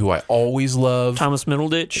Whitford, who I always love. Thomas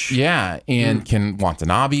Middleditch. Yeah, and Ken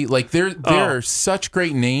Watanabe. Like there are such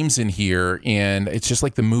great names in here, and it's just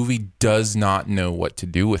like the movie does not know what to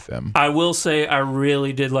do with them. I will say I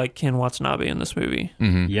really did like Ken Watanabe in this movie.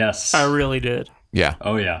 Mm-hmm. Yes. I really did. Yeah.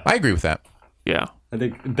 Oh, yeah. I agree with that. Yeah. I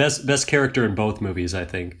think best character in both movies, I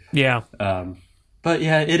think. Yeah. But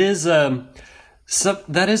yeah, it is.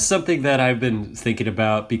 That is something that I've been thinking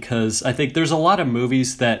about, because I think there's a lot of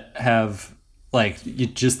movies that have like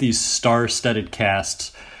just these star-studded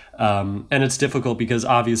casts, and it's difficult because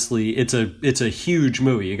obviously it's a huge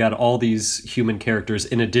movie. You got all these human characters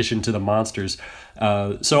in addition to the monsters,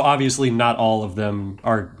 so obviously not all of them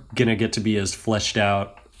are gonna get to be as fleshed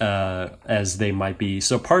out as they might be.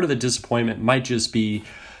 So part of the disappointment might just be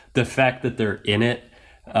the fact that they're in it.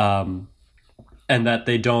 And that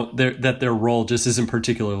that their role just isn't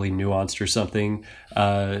particularly nuanced or something,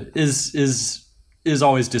 is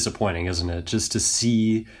always disappointing, isn't it? Just to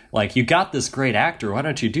see, like, you got this great actor, why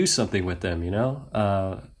don't you do something with them, you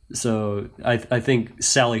know? So I think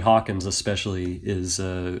Sally Hawkins especially is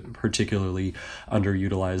particularly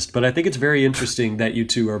underutilized. But I think it's very interesting that you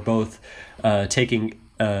two are both taking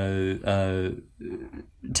issue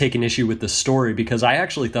with the story, because I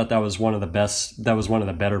actually thought that was one of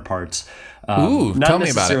the better parts. Tell me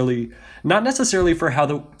about it. Not necessarily for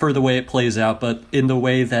the way it plays out, but in the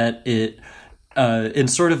way that it, in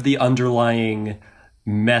sort of the underlying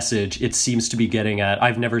message it seems to be getting at.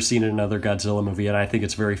 I've never seen another Godzilla movie, and I think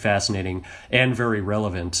it's very fascinating and very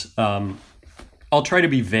relevant. I'll try to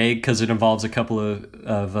be vague because it involves a couple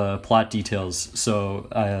of plot details, so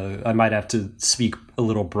I might have to speak a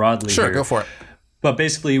little broadly. Sure, here. Go for it. But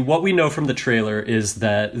basically, what we know from the trailer is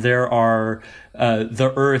that there are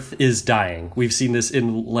the Earth is dying. We've seen this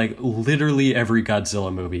in like literally every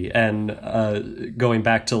Godzilla movie, and going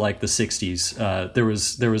back to like the 60s,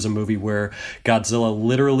 there was a movie where Godzilla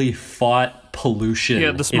literally fought pollution.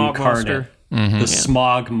 Yeah, the smog incarnate. monster. The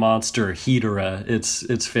smog monster, Hedorah.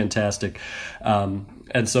 It's fantastic.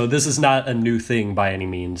 And so this is not a new thing by any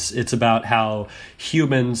means. It's about how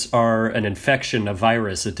humans are an infection, a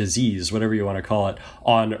virus, a disease, whatever you want to call it,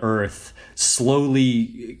 on Earth,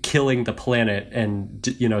 slowly killing the planet, and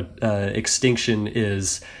extinction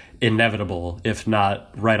is inevitable, if not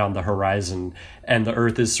right on the horizon. And the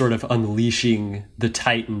Earth is sort of unleashing the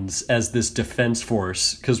Titans as this defense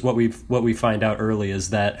force, because what we find out early is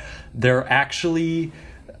that they're actually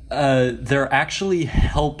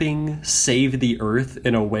helping save the Earth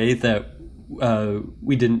in a way that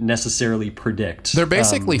we didn't necessarily predict. They're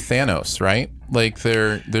basically Thanos, right? Like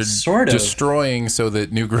they're sort of destroying so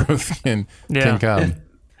that new growth can come.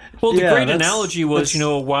 Well, the great analogy was,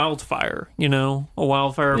 a wildfire. A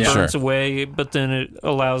wildfire burns away, but then it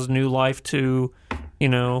allows new life to,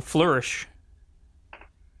 flourish.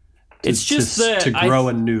 It's just that to grow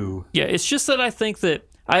anew. Yeah, it's just that I think that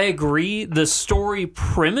I agree. The story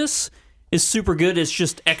premise is super good. It's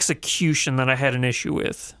just execution that I had an issue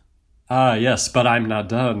with. Yes, but I'm not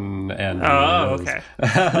done. And okay.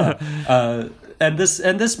 And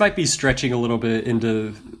this might be stretching a little bit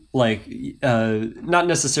into like not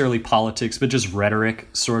necessarily politics, but just rhetoric,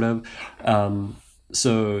 sort of.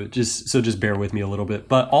 So just bear with me a little bit.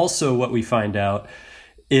 But also, what we find out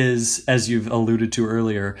is, as you've alluded to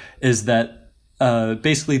earlier, is that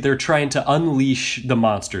basically they're trying to unleash the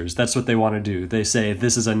monsters. That's what they want to do. They say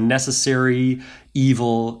this is a necessary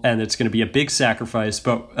evil, and it's going to be a big sacrifice,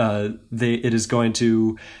 but it is going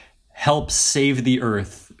to help save the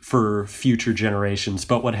Earth for future generations.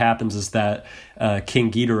 But what happens is that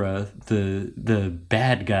King Ghidorah, the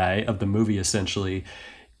bad guy of the movie, essentially,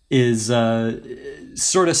 is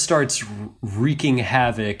sort of starts wreaking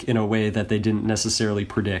havoc in a way that they didn't necessarily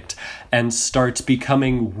predict, and starts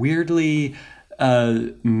becoming weirdly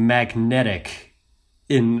magnetic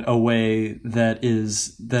in a way that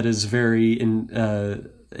is very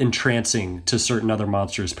entrancing to certain other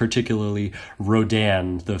monsters, particularly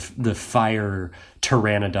Rodan, the fire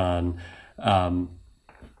pteranodon.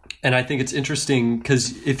 And I think it's interesting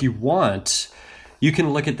because if you want, you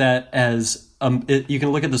can look at that as you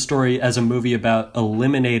can look at the story as a movie about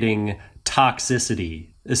eliminating toxicity,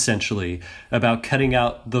 essentially, about cutting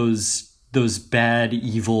out those bad,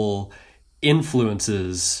 evil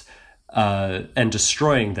influences and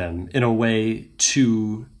destroying them in a way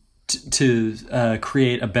to to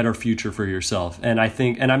create a better future for yourself. And I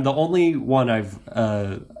think, and I'm the only one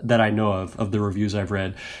that I know of the reviews I've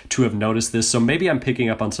read to have noticed this. So maybe I'm picking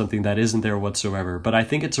up on something that isn't there whatsoever. But I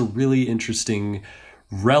think it's a really interesting,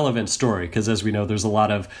 relevant story, because as we know, there's a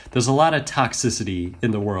lot of toxicity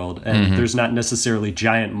in the world, and there's not necessarily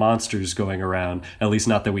giant monsters going around, at least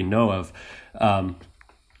not that we know of.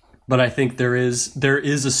 But I think there is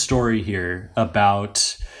a story here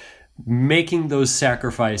about making those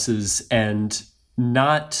sacrifices and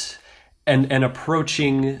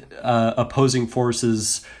approaching opposing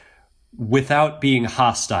forces without being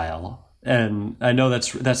hostile. And I know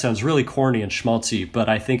that sounds really corny and schmaltzy, but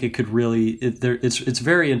I think it could really it's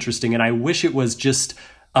very interesting, and I wish it was just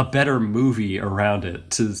a better movie around it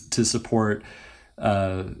to support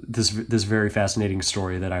this very fascinating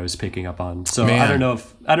story that I was picking up on. So I don't know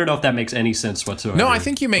if that makes any sense whatsoever. No, I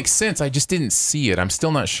think you make sense. I just didn't see it. I'm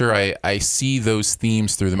still not sure I see those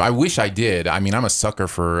themes through them. I wish I did. I mean, I'm a sucker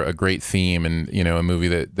for a great theme, and a movie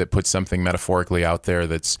that puts something metaphorically out there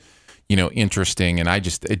that's interesting. And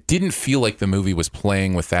it didn't feel like the movie was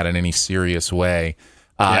playing with that in any serious way.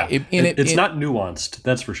 It's not nuanced,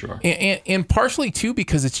 that's for sure. And partially, too,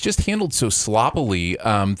 because it's just handled so sloppily.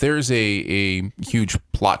 There's a huge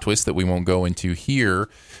plot twist that we won't go into here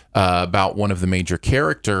about one of the major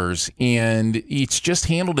characters, and it's just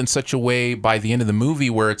handled in such a way by the end of the movie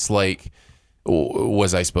where it's like,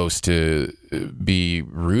 was I supposed to be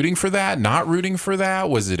rooting for that, not rooting for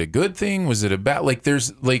that? Was it a good thing? Was it a bad? Like,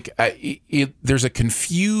 there's a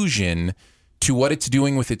confusion to what it's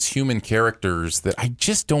doing with its human characters that I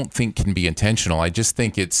just don't think can be intentional. I just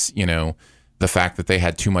think it's, the fact that they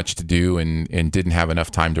had too much to do and didn't have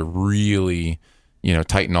enough time to really,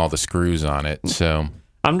 tighten all the screws on it. So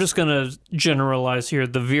I'm just going to generalize here.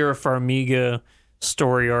 The Vera Farmiga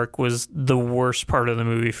story arc was the worst part of the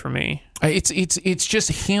movie for me. It's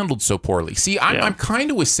just handled so poorly. See, I'm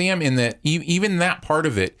kind of with Sam in that even that part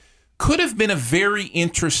of it could have been a very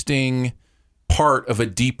interesting part of a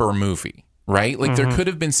deeper movie. Right? Like there could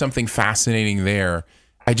have been something fascinating there.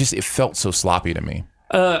 It felt so sloppy to me.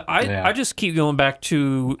 I just keep going back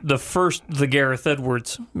to the Gareth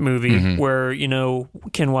Edwards movie where,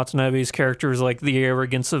 Ken Watanabe's character is like the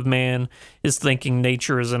arrogance of man is thinking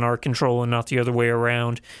nature is in our control and not the other way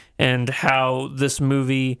around, and how this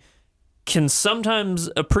movie can sometimes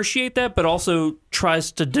appreciate that, but also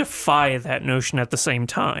tries to defy that notion at the same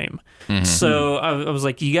time. So I was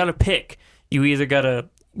like, you got to pick. You either got to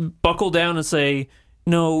buckle down and say,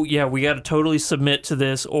 no, yeah, we got to totally submit to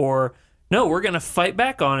this, or no, we're going to fight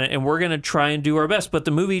back on it and we're going to try and do our best. But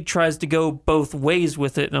the movie tries to go both ways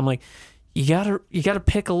with it, and I'm like, you got to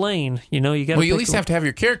pick a lane. You got. Well, you at least have to have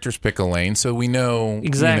your characters pick a lane, so we know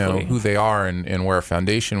exactly who they are and where our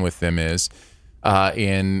foundation with them is.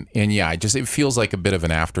 And yeah, it feels like a bit of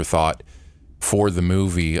an afterthought for the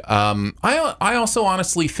movie. I also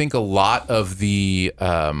honestly think a lot of the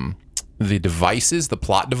devices, the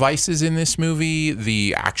plot devices in this movie,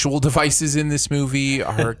 the actual devices in this movie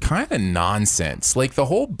are kind of nonsense. Like the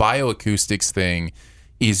whole bioacoustics thing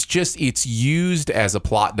is it's used as a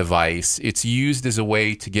plot device. It's used as a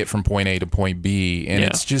way to get from point A to point B. And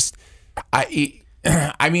it's just, it's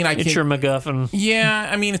your MacGuffin. Yeah.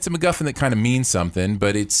 I mean, it's a MacGuffin that kind of means something,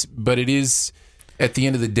 but it is, at the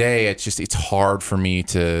end of the day, it's hard for me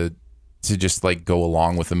to just like go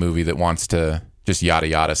along with a movie that wants to just yada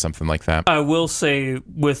yada, something like that. I will say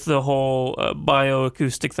with the whole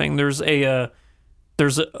bioacoustic thing, there's a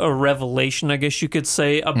revelation, I guess you could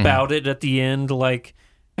say, about it at the end, like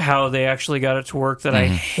how they actually got it to work that I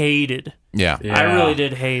hated. Yeah. I really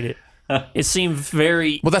did hate it. It seemed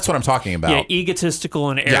very... Well, that's what I'm talking about. Yeah, egotistical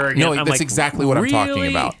and arrogant. No, that's exactly what I'm talking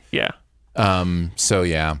about. Yeah. So,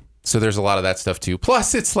 yeah. So there's a lot of that stuff too.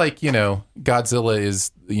 Plus, it's like, Godzilla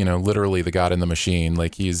is, literally the god in the machine.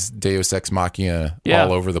 Like he's Deus Ex Machina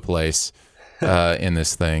all over the place in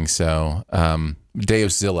this thing. So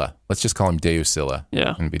Deusilla. Let's just call him Deusilla.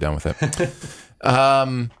 Yeah. And be done with it.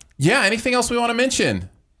 Anything else we want to mention?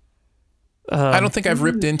 I don't think I've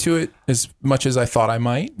ripped into it as much as I thought I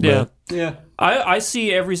might. Yeah. Yeah. I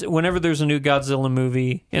see whenever there's a new Godzilla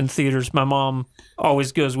movie in theaters, my mom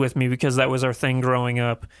always goes with me because that was our thing growing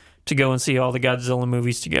up, to go and see all the Godzilla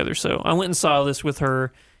movies together. So I went and saw this with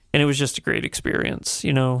her, and it was just a great experience,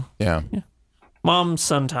 Yeah. Mom,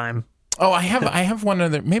 son time. Oh, I have one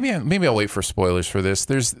other. Maybe I'll wait for spoilers for this.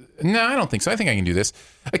 No, I don't think so. I think I can do this.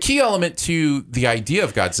 A key element to the idea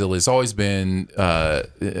of Godzilla has always been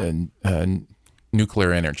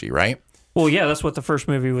nuclear energy, right? Well, yeah, that's what the first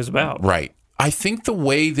movie was about. Right. I think the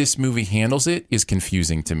way this movie handles it is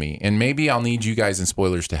confusing to me, and maybe I'll need you guys in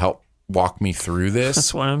spoilers to help walk me through this.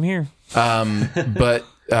 That's why I'm here. But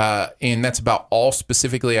and that's about all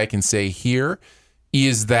specifically I can say here,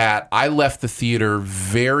 is that I left the theater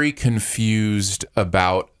very confused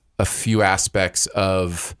about a few aspects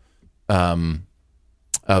of how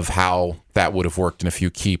that would have worked in a few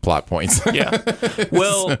key plot points. Yeah.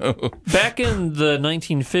 Well, back in the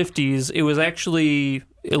 1950s, it was actually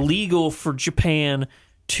illegal for Japan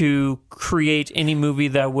to create any movie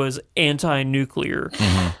that was anti-nuclear.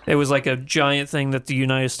 Mm-hmm. It was like a giant thing that the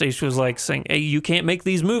United States was like saying, hey, you can't make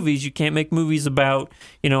these movies. You can't make movies about,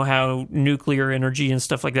 how nuclear energy and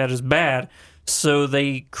stuff like that is bad. So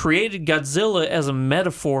they created Godzilla as a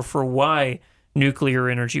metaphor for why nuclear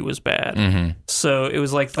energy was bad. Mm-hmm. So it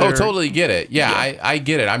was like totally get it. Yeah. I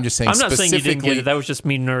get it. I'm just saying I'm not saying you didn't get it. That was just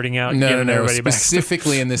me nerding out. No.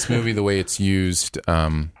 Specifically in this movie, the way it's used,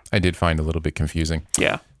 I did find a little bit confusing.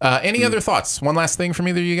 Yeah. Any other thoughts? One last thing from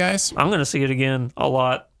either of you guys? I'm going to see it again a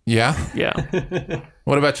lot. Yeah? Yeah.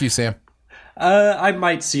 What about you, Sam? I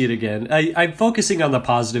might see it again. I'm focusing on the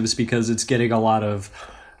positives because it's getting a lot of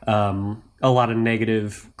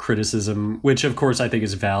negative criticism, which of course I think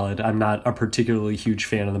is valid. I'm not a particularly huge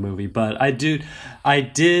fan of the movie, but I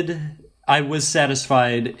was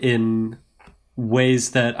satisfied in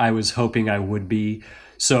ways that I was hoping I would be.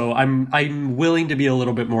 So I'm willing to be a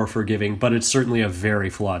little bit more forgiving, but it's certainly a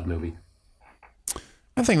very flawed movie.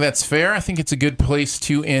 I think that's fair. I think it's a good place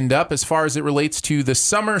to end up as far as it relates to the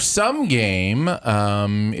Summer Sum Game.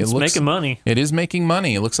 It's making money. It is making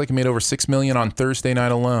money. It looks like it made over $6 million on Thursday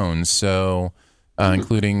night alone. So,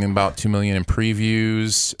 including about $2 million in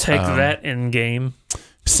previews. Take that, in-game.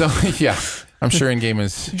 So, yeah. I'm sure in-game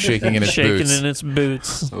is shaking in its boots. Shaking in its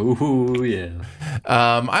boots. Oh, yeah.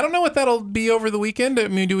 I don't know what that'll be over the weekend. I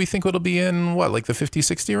mean, do we think it'll be in, like the 50,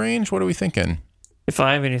 60 range? What are we thinking? If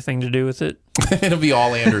I have anything to do with it. It'll be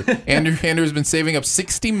all Andrew. Andrew's been saving up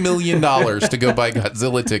 $60 million to go buy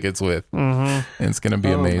Godzilla tickets with. Mm-hmm. It's going to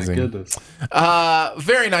be amazing. My goodness.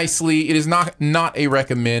 Very nicely. It is not a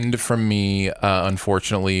recommend from me,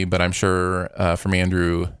 unfortunately, but I'm sure from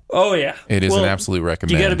Andrew. Oh, yeah. It is an absolute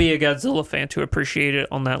recommend. You got to be a Godzilla fan to appreciate it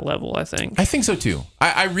on that level, I think. I think so, too.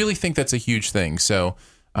 I really think that's a huge thing. So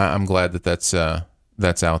I'm glad that's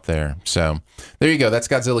out there. So there you go. That's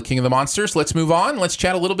Godzilla King of the Monsters. Let's move on. Let's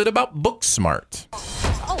chat a little bit about Booksmart.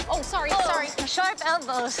 Sorry. Sharp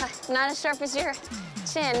elbows. Not as sharp as your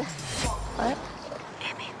chin. What?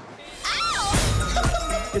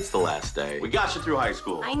 Ow! It's the last day. We got you through high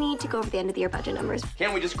school. I need to go over the end of the year budget numbers.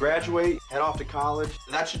 Can't we just graduate, head off to college?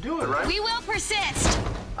 That should do it, right? We will persist.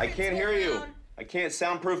 I can't hear you. I can't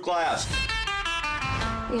soundproof glass.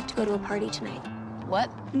 We have to go to a party tonight. What?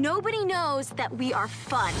 Nobody knows that we are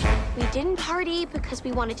fun. We didn't party because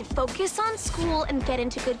we wanted to focus on school and get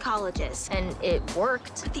into good colleges. And it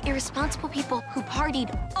worked. But the irresponsible people who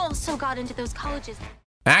partied also got into those colleges.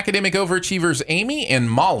 Academic overachievers Amy and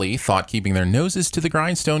Molly thought keeping their noses to the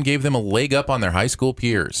grindstone gave them a leg up on their high school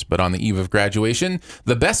peers. But on the eve of graduation,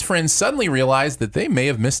 the best friends suddenly realized that they may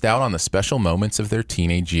have missed out on the special moments of their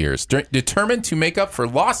teenage years. Determined to make up for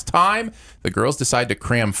lost time, the girls decide to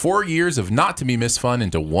cram 4 years of not-to-be-missed fun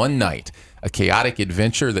into one night. A chaotic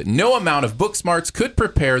adventure that no amount of book smarts could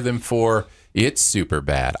prepare them for. It's super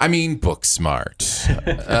bad. I mean, Booksmart.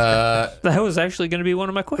 That was actually going to be one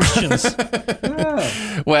of my questions.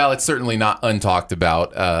 Well, it's certainly not untalked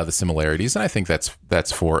about, the similarities, and I think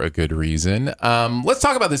that's for a good reason. Let's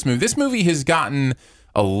talk about this movie. This movie has gotten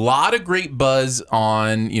a lot of great buzz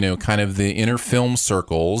on, kind of the inner film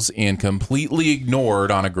circles and completely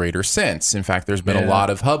ignored on a greater sense. In fact, there's been a lot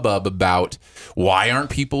of hubbub about why aren't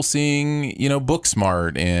people seeing,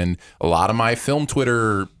 Booksmart, and a lot of my film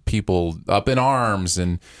Twitter people up in arms,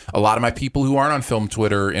 and a lot of my people who aren't on film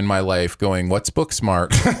Twitter in my life going, what's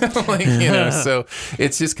Booksmart? So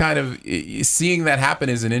it's just kind of seeing that happen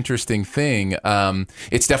is an interesting thing.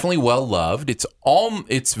 It's definitely well loved.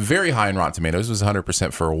 It's very high in Rotten Tomatoes. It was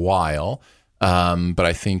 100% for a while. But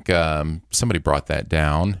I think somebody brought that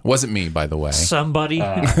down. It wasn't me, by the way. Somebody.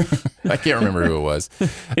 I can't remember who it was.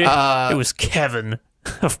 It was Kevin.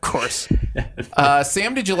 Of course.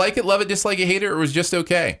 Sam, did you like it, love it, dislike it, hate it, or was it just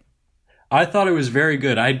okay? I thought it was very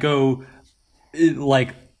good. I'd go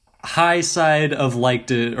high side of liked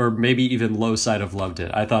it, or maybe even low side of loved it.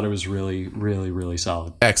 I thought it was really, really, really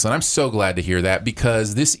solid. Excellent. I'm so glad to hear that,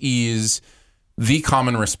 because this is the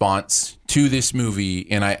common response to this movie,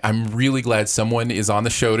 and I'm really glad someone is on the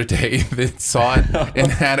show today that saw it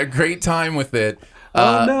and had a great time with it.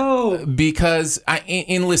 Because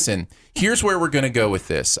listen, here's where we're going to go with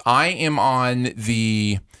this. I'm going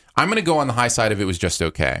to go on the high side of it was just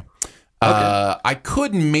okay. I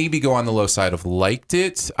could maybe go on the low side of liked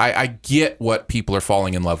it. I get what people are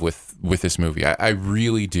falling in love with this movie. I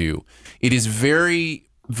really do. It is very,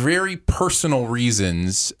 very personal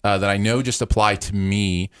reasons that I know just apply to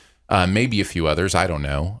me, maybe a few others, I don't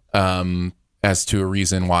know, as to a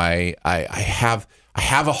reason why I have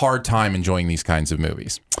a hard time enjoying these kinds of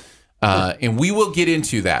movies. And we will get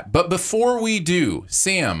into that. But before we do,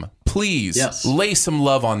 Sam, please lay some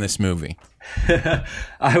love on this movie.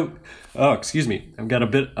 Oh, excuse me. I've got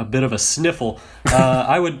a bit of a sniffle.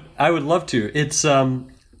 I would love to. It's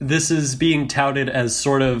this is being touted as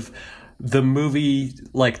sort of the movie,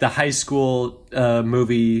 like the high school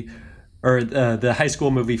movie, or the high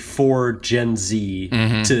school movie for Gen Z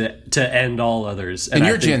to end all others. And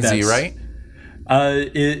you're Gen Z, right?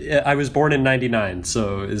 I was born in 99,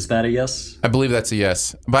 so is that a yes? I believe that's a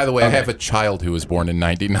yes. By the way, okay. I have a child who was born in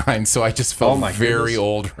 99, so I just felt very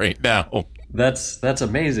old right now. That's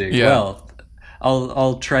amazing. Yeah. Well,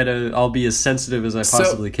 I'll be as sensitive as I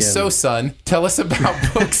possibly can. So son, tell us about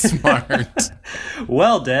Booksmart.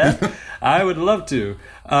 Well, Dad, I would love to.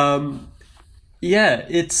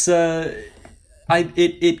 It's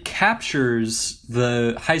it captures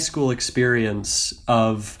the high school experience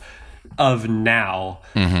of now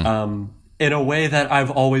in a way that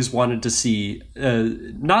I've always wanted to see.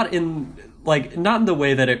 Not in the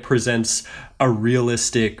way that it presents a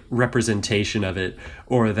realistic representation of it,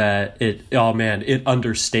 or that it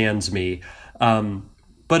understands me.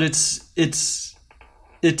 But it's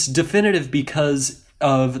definitive because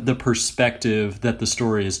of the perspective that the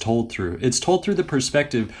story is told through. It's told through the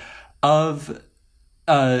perspective of,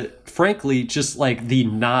 frankly, just like the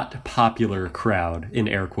not popular crowd, in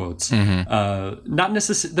air quotes. They're not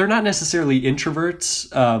necessarily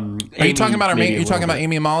introverts. Are you talking about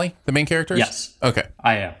Amy and Molly, the main characters? Yes. Okay.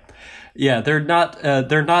 I am. Yeah, they're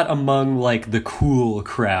not among like the cool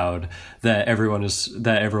crowd that everyone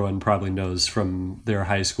probably knows from their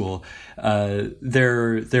high school.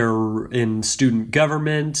 They're in student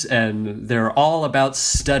government, and they're all about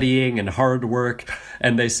studying and hard work.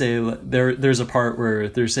 And they say there's a part where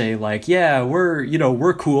they're saying like, yeah,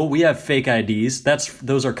 we're cool. We have fake IDs.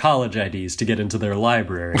 Those are college IDs to get into their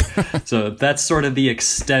library. So that's sort of the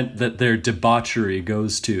extent that their debauchery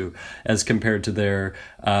goes to as compared to their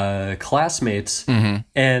classmates.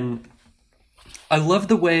 And I love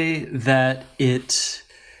the way that it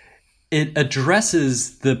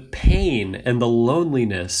addresses the pain and the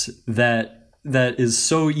loneliness that is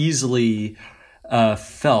so easily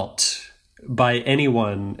felt by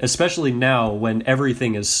anyone, especially now when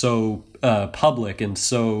everything is so public and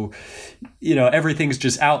so, everything's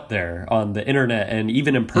just out there on the internet and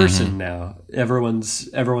even in person now. Everyone's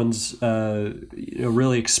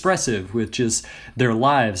really expressive with just their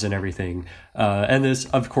lives and everything. And this,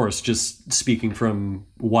 of course, just speaking from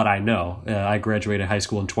what I know. I graduated high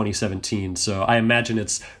school in 2017, so I imagine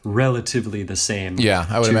it's relatively the same. Yeah,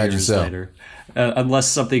 I would imagine so. Later. Unless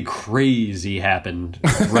something crazy happened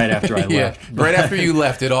right after I left. Right after you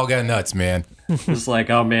left, it all got nuts, man. It's like,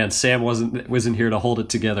 oh man, Sam wasn't here to hold it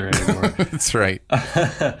together anymore. That's right.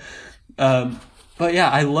 But yeah,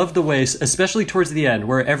 I love the way, especially towards the end,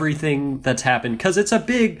 where everything that's happened, because it's a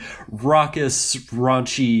big, raucous,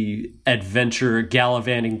 raunchy adventure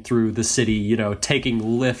gallivanting through the city,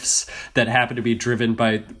 taking lifts that happen to be driven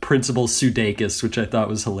by Principal Sudeikis, which I thought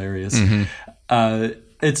was hilarious.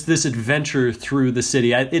 It's this adventure through the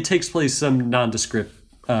city. It takes place some nondescript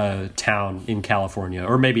town in California,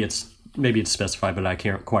 or maybe it's specified, but I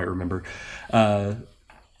can't quite remember.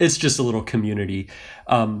 It's just a little community.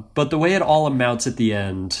 But the way it all amounts at the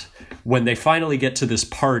end, when they finally get to this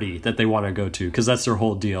party that they want to go to, because that's their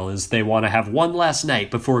whole deal, is they want to have one last night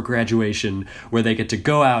before graduation where they get to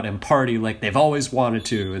go out and party like they've always wanted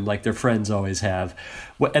to and like their friends always have.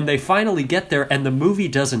 And they finally get there, and the movie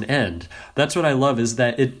doesn't end. That's what I love, is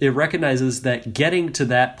that it recognizes that getting to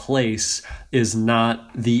that place is not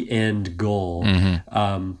the end goal.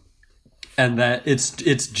 And that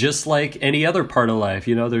it's just like any other part of life,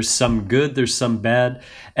 there's some good, there's some bad,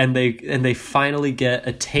 and they finally get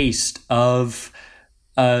a taste of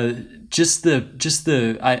just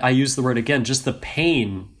the I use the word again, just the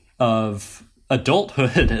pain of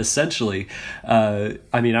adulthood, essentially. I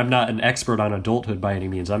mean, I'm not an expert on adulthood by any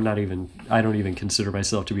means. I don't even consider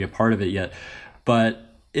myself to be a part of it yet, but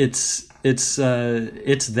it's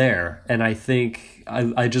there, and I think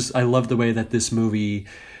I love the way that this movie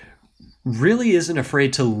really isn't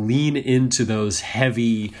afraid to lean into those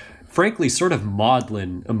heavy, frankly, sort of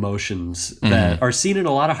maudlin emotions that are seen in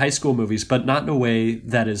a lot of high school movies, but not in a way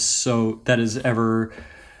that is always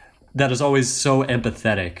so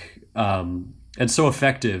empathetic and so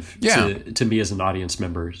effective to me as an audience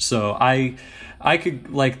member. So I could,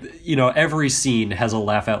 every scene has a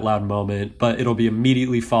laugh out loud moment, but it'll be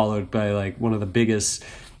immediately followed by like one of the biggest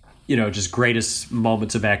just greatest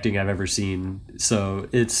moments of acting I've ever seen. So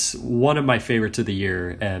it's one of my favorites of the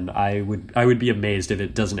year, and I would be amazed if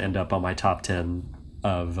it doesn't end up on my top 10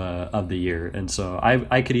 of the year. And so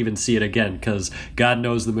I could even see it again, because God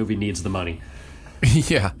knows the movie needs the money.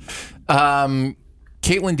 Yeah.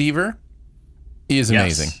 Caitlin Dever is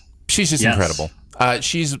amazing. Yes. She's just incredible.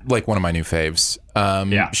 She's like one of my new faves.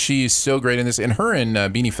 She's so great in this. And her and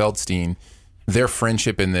Beanie Feldstein, their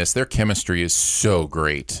friendship in this, their chemistry is so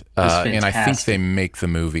great. And I think they make the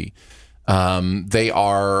movie. They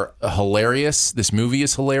are hilarious. This movie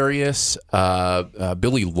is hilarious.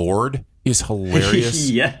 Billy Lord is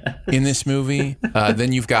hilarious in this movie.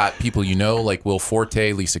 Then you've got people like Will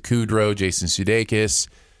Forte, Lisa Kudrow, Jason Sudeikis,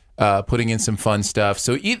 putting in some fun stuff.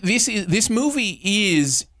 So this movie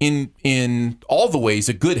is in all the ways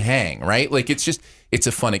a good hang, right? Like it's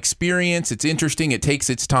a fun experience. It's interesting. It takes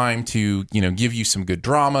its time to give you some good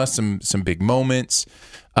drama, some big moments.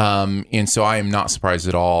 And so I am not surprised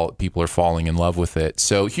at all people are falling in love with it.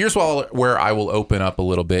 So here's where I will open up a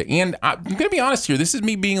little bit. And I'm going to be honest here. This is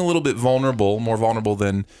me being a little bit vulnerable, more vulnerable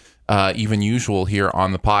than even usual here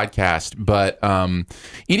on the podcast. But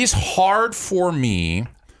it is hard for me.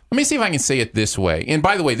 Let me see if I can say it this way. And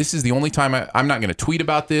by the way, this is the only time I'm not going to tweet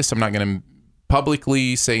about this. I'm not going to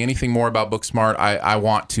publicly say anything more about Booksmart. I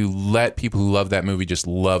want to let people who love that movie just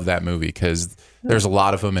love that movie, because there's a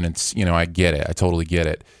lot of them, and it's, I get it. I totally get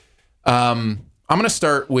it. I'm going to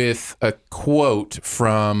start with a quote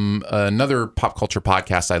from another pop culture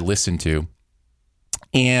podcast I listened to.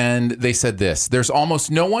 And they said this: "There's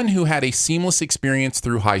almost no one who had a seamless experience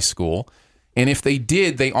through high school. And if they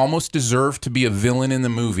did, they almost deserve to be a villain in the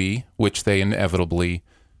movie, which they inevitably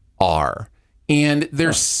are." And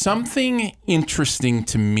there's something interesting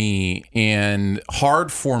to me and hard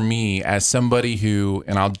for me as somebody who,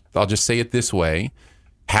 and I'll just say it this way,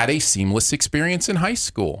 had a seamless experience in high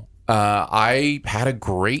school. I had a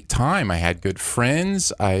great time. I had good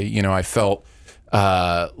friends. I felt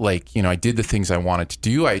I did the things I wanted to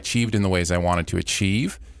do. I achieved in the ways I wanted to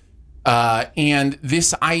achieve. And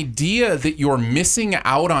this idea that you're missing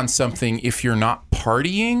out on something if you're not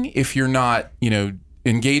partying, if you're not,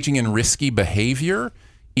 engaging in risky behavior,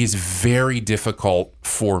 is very difficult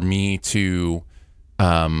for me to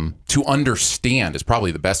understand, is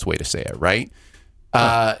probably the best way to say it, right?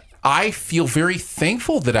 I feel very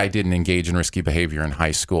thankful that I didn't engage in risky behavior in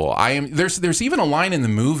high school. There's even a line in the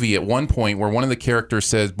movie at one point where one of the characters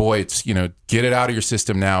says, "Boy, it's, get it out of your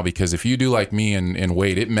system now, because if you do like me and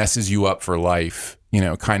wait, it messes you up for life,"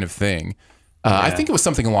 kind of thing. I think it was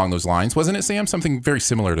something along those lines, wasn't it, Sam? Something very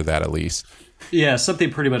similar to that, at least. Yeah,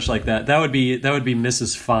 something pretty much like that. That would be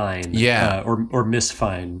Mrs. Fine, or Miss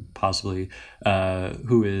Fine, possibly,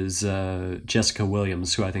 who is Jessica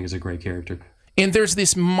Williams, who I think is a great character. And there's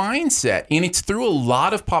this mindset, and it's through a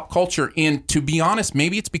lot of pop culture. And to be honest,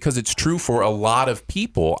 maybe it's because it's true for a lot of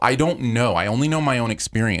people. I don't know. I only know my own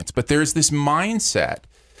experience. But there's this mindset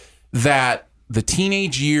that the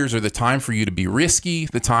teenage years are the time for you to be risky,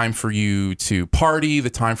 the time for you to party, the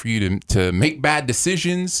time for you to make bad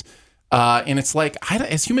decisions. And it's like,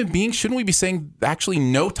 as human beings, shouldn't we be saying, actually,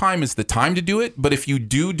 no time is the time to do it? But if you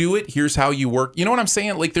do it, here's how you work. You know what I'm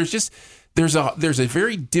saying? Like, there's a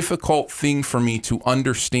very difficult thing for me to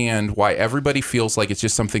understand why everybody feels like it's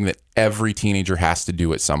just something that every teenager has to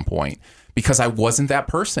do at some point, because I wasn't that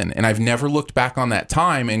person. And I've never looked back on that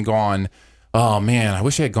time and gone, "Oh man, I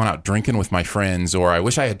wish I had gone out drinking with my friends," or "I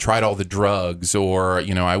wish I had tried all the drugs," or,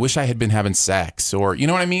 "I wish I had been having sex," or, you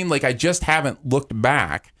know what I mean? Like, I just haven't looked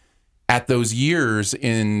back at those years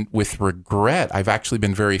with regret. I've actually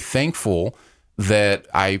been very thankful that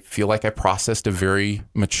I feel like I processed a very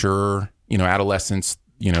mature, adolescence,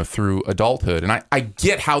 through adulthood. And I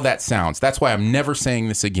get how that sounds. That's why I'm never saying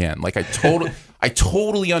this again. Like, I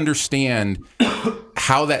totally understand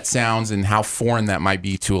how that sounds and how foreign that might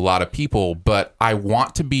be to a lot of people. But I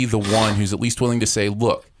want to be the one who's at least willing to say,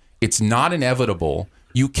 look, it's not inevitable.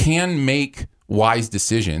 You can make wise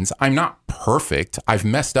decisions. I'm not perfect. I've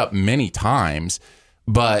messed up many times,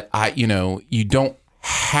 but you don't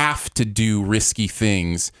have to do risky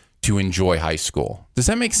things to enjoy high school. Does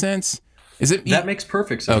that make sense? That makes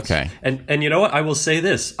perfect sense. Okay. And you know what? I will say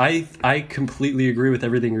this. I completely agree with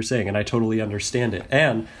everything you're saying, and I totally understand it.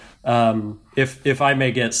 And if I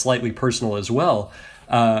may get slightly personal as well,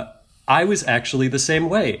 I was actually the same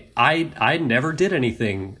way. I never did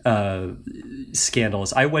anything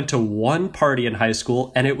scandalous. I went to one party in high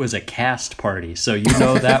school, and it was a cast party. So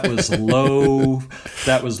that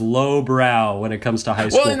was low brow when it comes to high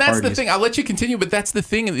school. Well, and that's parties. the thing. I'll let you continue, but that's the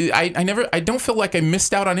thing. I don't feel like I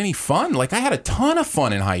missed out on any fun. Like, I had a ton of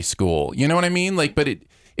fun in high school. You know what I mean? Like, but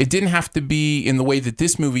it It didn't have to be in the way that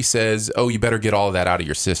this movie says, oh, you better get all of that out of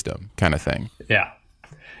your system kind of thing. Yeah.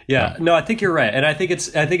 Yeah, no, I think you're right, and I think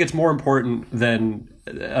it's more important than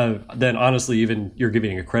honestly even you're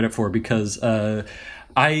giving it credit for, because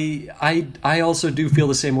I also do feel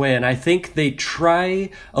the same way, and I think they try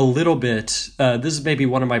a little bit. This is maybe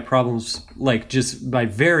one of my problems, like just my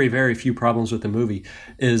very, very few problems with the movie,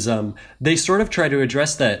 is they sort of try to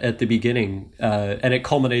address that at the beginning, and it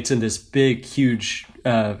culminates in this big, huge,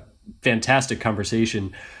 fantastic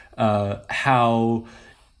conversation. How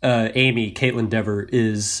Amy, Caitlin Dever,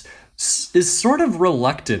 is sort of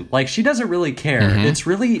reluctant. Like, she doesn't really care. Mm-hmm.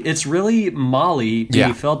 It's really Molly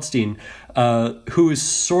Feldstein, who's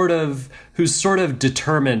sort of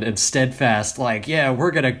determined and steadfast. Like, yeah, we're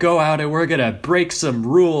gonna go out and we're gonna break some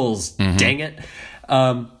rules. Mm-hmm. Dang it.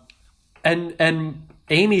 And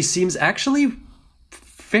Amy seems actually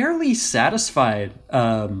fairly satisfied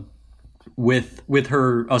with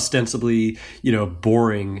her ostensibly,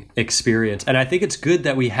 boring experience. And I think it's good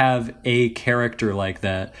that we have a character like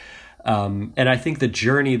that. And I think the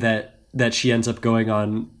journey that she ends up going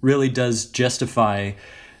on really does justify,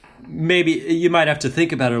 maybe you might have to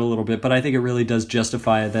think about it a little bit, but I think it really does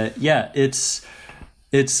justify that, yeah, it's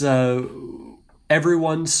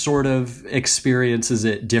everyone sort of experiences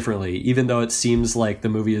it differently, even though it seems like the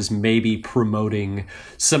movie is maybe promoting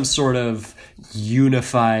some sort of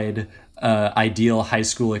unified ideal high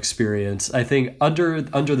school experience. I think under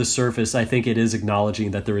the surface, I think it is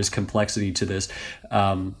acknowledging that there is complexity to this,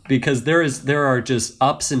 because there are just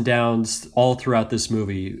ups and downs all throughout this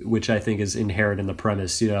movie, which I think is inherent in the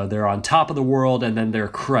premise. They're on top of the world and then they're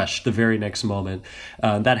crushed the very next moment.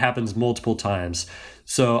 That happens multiple times.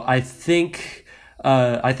 So I think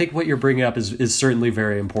what you're bringing up is certainly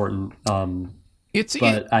very important. It's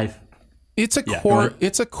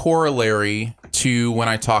a corollary to when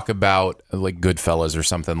I talk about like Goodfellas or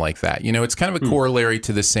something like that. It's kind of a corollary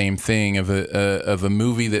to the same thing of a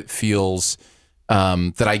movie that feels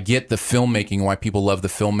that I get the filmmaking, why people love the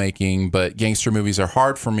filmmaking, but gangster movies are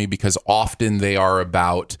hard for me because often they are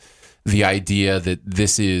about the idea that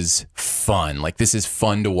this is fun, like this is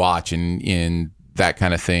fun to watch in that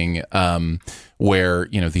kind of thing, where,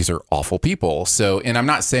 these are awful people. So, and I'm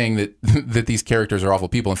not saying that these characters are awful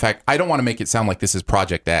people. In fact, I don't want to make it sound like this is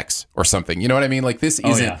Project X or something. You know what I mean? Like this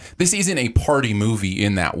isn't a party movie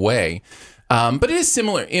in that way. But it is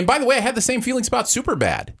similar. And by the way, I had the same feelings about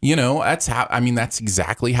Superbad. That's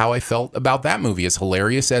exactly how I felt about that movie. As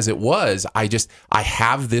hilarious as it was, I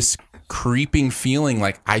have this creeping feeling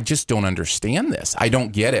like I just don't understand this. I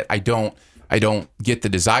don't get it. I don't get the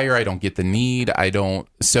desire. I don't get the need.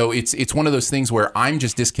 So it's one of those things where I'm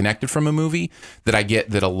just disconnected from a movie that I get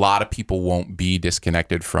that a lot of people won't be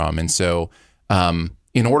disconnected from. And so,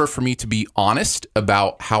 in order for me to be honest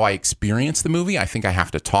about how I experience the movie, I think I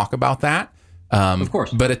have to talk about that. Of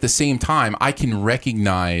course. But at the same time, I can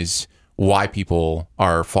recognize why people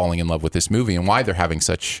are falling in love with this movie and why they're having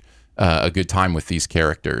such a good time with these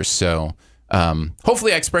characters. So,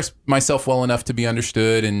 hopefully I expressed myself well enough to be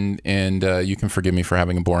understood, and you can forgive me for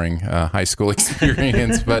having a boring high school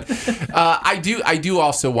experience. But I do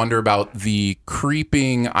also wonder about the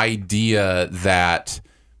creeping idea that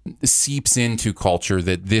seeps into culture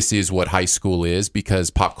that this is what high school is, because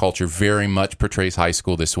pop culture very much portrays high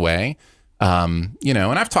school this way. And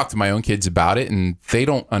I've talked to my own kids about it, and they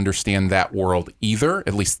don't understand that world either.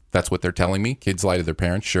 At least that's what they're telling me. Kids lie to their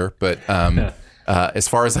parents, sure, but as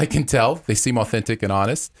far as I can tell, they seem authentic and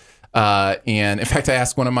honest. And in fact, I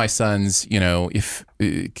asked one of my sons, if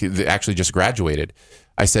they actually just graduated.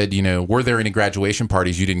 I said, were there any graduation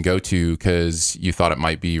parties you didn't go to because you thought it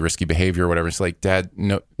might be risky behavior or whatever? It's like, Dad,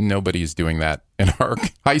 nobody's doing that in our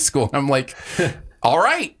high school. I'm like, all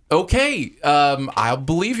right, okay, I'll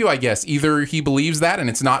believe you, I guess. Either he believes that and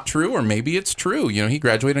it's not true, or maybe it's true. He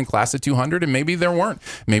graduated in class of 200, and maybe there weren't.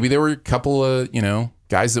 Maybe there were a couple of,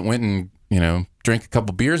 guys that went and, drink a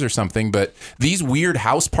couple beers or something. But these weird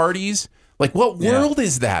house parties, like, what world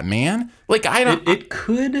is that, man? Like, I don't. It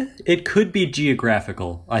could be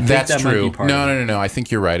geographical. I think that's that true. Might be part No. I think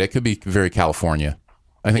you're right. It could be very California.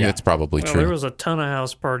 I think that's probably true. There was a ton of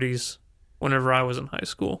house parties whenever I was in high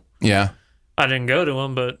school. Yeah. I didn't go to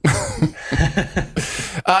them, but...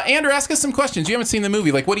 Andrew, ask us some questions. You haven't seen the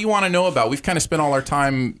movie. Like, what do you want to know about? We've kind of spent all our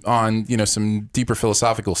time on, some deeper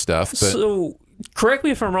philosophical stuff. But... So, correct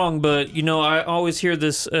me if I'm wrong, but, I always hear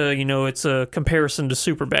this, it's a comparison to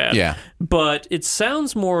Superbad. Yeah. But it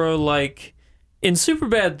sounds more like, in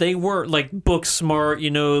Superbad, they weren't, like, book smart,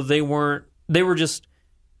 they were just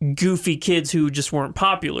goofy kids who just weren't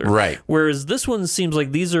popular. Right. Whereas this one seems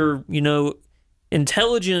like these are,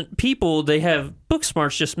 intelligent people. They have book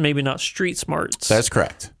smarts, just maybe not street smarts. That's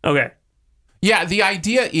correct. Okay. Yeah, the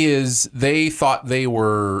idea is they thought they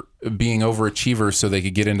were being overachievers so they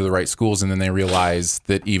could get into the right schools, and then they realized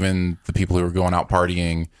that even the people who were going out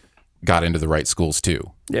partying got into the right schools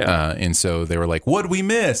too. Yeah. And so they were like, what'd we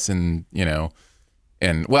miss? And, you're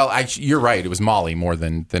right. It was Molly more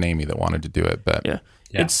than Amy that wanted to do it. But yeah.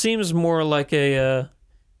 It seems more like a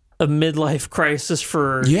midlife crisis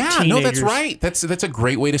for teenagers. No, that's right. That's a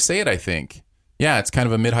great way to say it, I think. Yeah, it's kind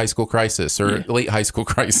of a mid-high school crisis or late high school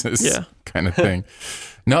crisis kind of thing.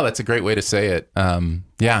 No, that's a great way to say it.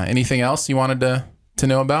 Anything else you wanted to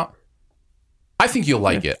know about? I think you'll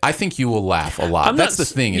like it. I think you will laugh a lot. That's the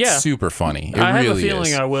thing. It's super funny. I have a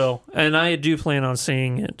feeling I will, and I do plan on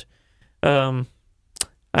seeing it.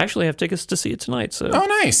 I actually have tickets to see it tonight. So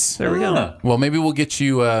nice. There we go. Well, maybe we'll get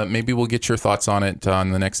you. Maybe we'll get your thoughts on it on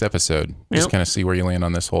the next episode. Just kind of see where you land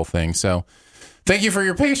on this whole thing. So, thank you for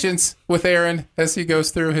your patience with Aaron as he goes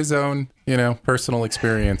through his own, personal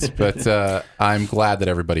experience. But I'm glad that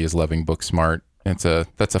everybody is loving Booksmart. That's a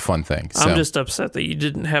fun thing. So. I'm just upset that you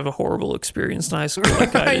didn't have a horrible experience in high school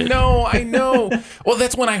like I did. I know. Well,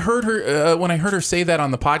 that's when I heard her say that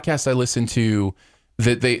on the podcast I listened to,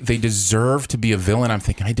 that they deserve to be a villain. I'm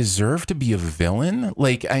thinking, I deserve to be a villain?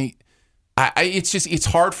 Like it's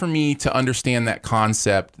hard for me to understand that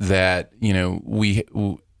concept that,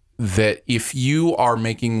 that if you are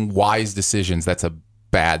making wise decisions, that's a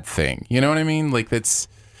bad thing. You know what I mean? Like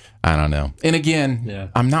I don't know. And again,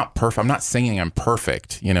 I'm not perfect. I'm not saying I'm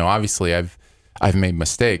perfect. Obviously I've made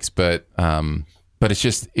mistakes, but it's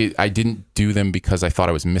just, I didn't do them because I thought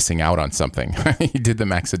I was missing out on something. I did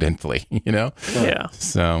them accidentally, Yeah.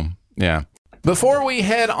 So, yeah. Before we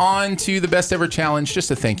head on to the Best Ever Challenge,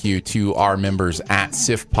 just a thank you to our members at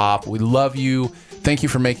SIF Pop. We love you. Thank you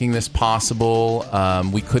for making this possible.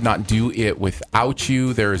 We could not do it without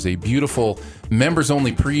you. There is a beautiful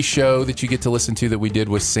members-only pre-show that you get to listen to that we did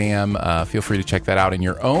with Sam. Feel free to check that out in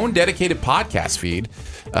your own dedicated podcast feed.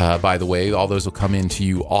 By the way, all those will come in to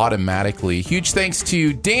you automatically. Huge thanks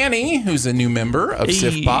to Danny, who's a new member of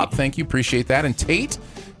SIF Pop. Thank you. Appreciate that. And Tate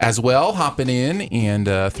as well, hopping in and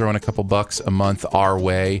throwing a couple bucks a month our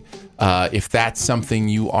way. If that's something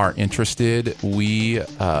you are interested, we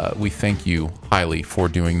thank you highly for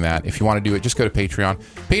doing that. If you want to do it, just go to Patreon.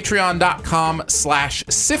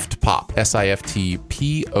 Patreon.com/SiftPop,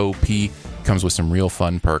 SIFTPOP. Comes with some real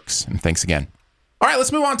fun perks. And thanks again. All right,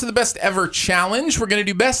 let's move on to the Best Ever Challenge. We're going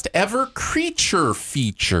to do Best Ever Creature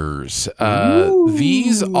Features.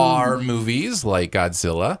 These are movies like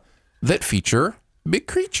Godzilla that feature big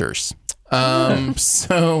creatures.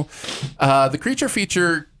 So the creature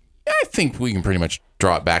feature, I think we can pretty much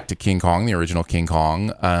draw it back to King Kong, the original King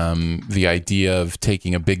Kong. The idea of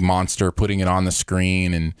taking a big monster, putting it on the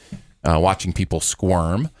screen, and watching people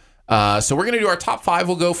squirm. So we're going to do our top 5.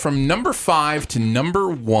 We'll go from number 5 to number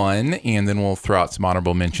 1, and then we'll throw out some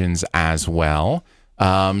honorable mentions as well.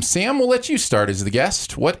 Sam, we'll let you start as the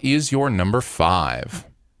guest. What is your number 5?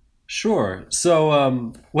 Sure.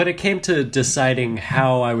 So when it came to deciding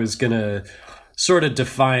how I was going to sort of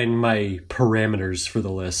define my parameters for the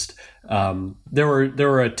list, there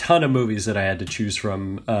were a ton of movies that I had to choose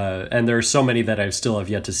from, and there are so many that I still have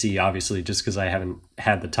yet to see, obviously, just because I haven't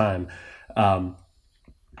had the time.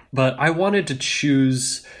 But I wanted to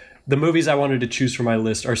choose, the movies I wanted to choose for my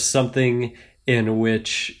list are something in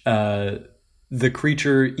which the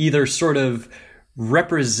creature either sort of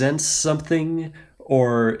represents something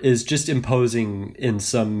or is just imposing in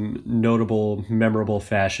some notable, memorable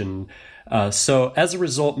fashion. So as a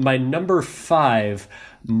result, my number 5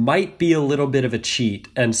 might be a little bit of a cheat.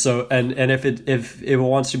 And so, and if it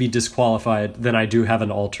wants to be disqualified, then I do have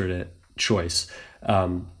an alternate choice.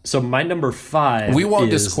 So my number 5. We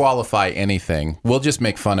won't disqualify anything. We'll just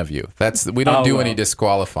make fun of you. We don't do any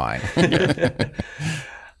disqualifying.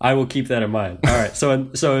 I will keep that in mind. All right. So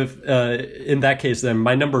if in that case, then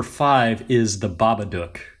my number 5 is the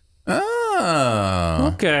Babadook. Oh,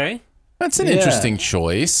 okay. That's an interesting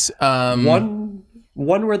choice. One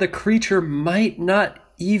where the creature might not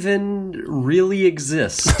even really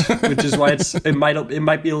exist, which is why it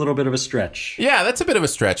might be a little bit of a stretch. Yeah, that's a bit of a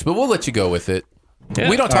stretch, but we'll let you go with it. Yeah.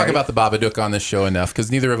 We don't talk about the Babadook on this show enough because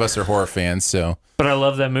neither of us are horror fans. So, but I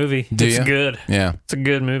love that movie. It's good. Yeah, it's a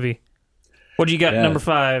good movie. What do you got number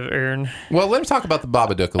 5, Aaron? Well, let me talk about the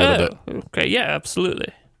Babadook a little bit. Okay, yeah, absolutely.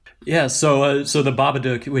 Yeah, so the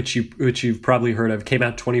Babadook, which you've probably heard of, came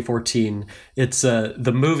out in 2014. It's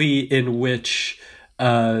the movie in which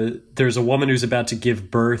there's a woman who's about to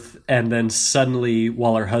give birth, and then suddenly,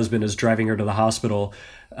 while her husband is driving her to the hospital,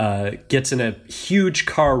 gets in a huge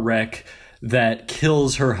car wreck that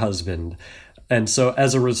kills her husband. And so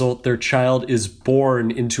as a result, their child is born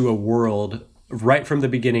into a world right from the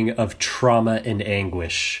beginning of trauma and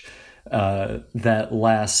anguish that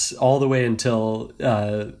lasts all the way until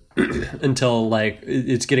until like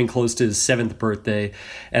it's getting close to his 7th birthday,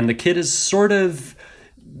 and the kid is sort of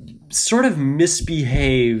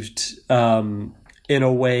misbehaved in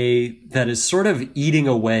a way that is sort of eating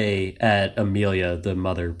away at Amelia, the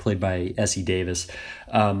mother, played by Essie Davis.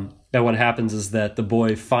 And what happens is that the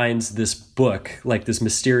boy finds this book, like this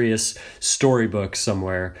mysterious storybook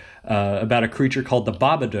somewhere, about a creature called the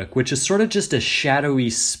Babadook, which is sort of just a shadowy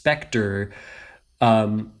specter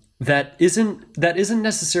that isn't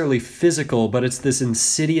necessarily physical, but it's this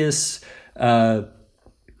insidious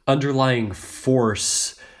underlying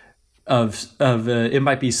force of it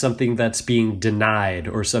might be something that's being denied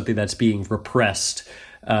or something that's being repressed.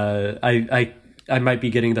 I might be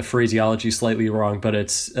getting the phraseology slightly wrong, but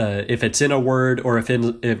it's if it's in a word or if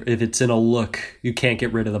it's in a look, you can't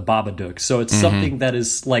get rid of the Babadook. So it's something that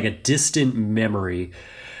is like a distant memory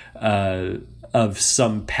of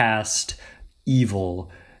some past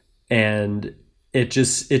evil, and it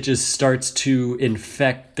just starts to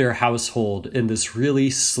infect their household in this really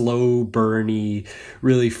slow burny,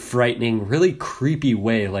 really frightening, really creepy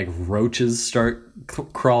way. Like roaches start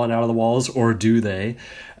crawling out of the walls, or do they?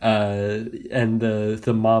 And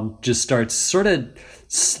the mom just starts sort of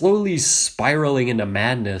slowly spiraling into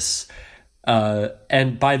madness.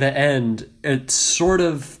 And by the end, it sort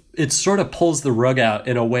of pulls the rug out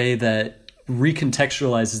in a way that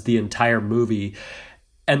recontextualizes the entire movie.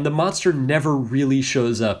 And the monster never really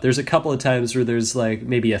shows up. There's a couple of times where there's like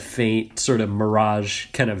maybe a faint sort of mirage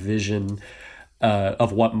kind of vision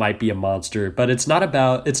of what might be a monster, but it's not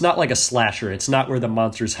like a slasher. It's not where the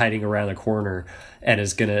monster's hiding around a corner and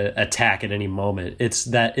is going to attack at any moment. It's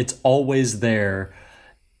that it's always there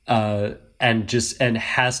and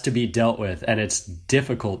has to be dealt with, and it's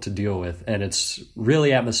difficult to deal with, and it's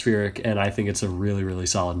really atmospheric, and I think it's a really, really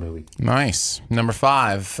solid movie. Nice. Number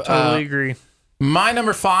 5. Totally agree. My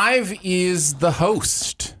number 5 is The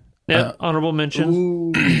Host. Yeah, honorable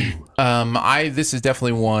mention. This is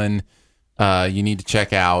definitely one you need to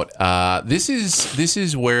check out. This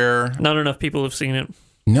is where not enough people have seen it.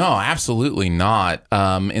 No, absolutely not.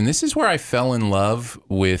 And this is where I fell in love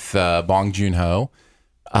with Bong Joon-ho,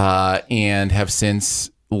 and have since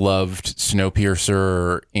loved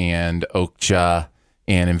Snowpiercer and Okja,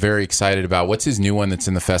 and am very excited about what's his new one that's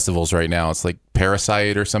in the festivals right now. It's like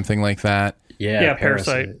Parasite or something like that. Yeah,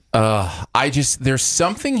 Parasite. There's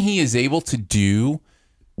something he is able to do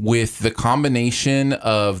with the combination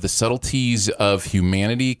of the subtleties of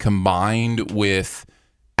humanity combined with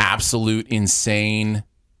absolute insane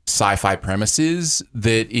sci-fi premises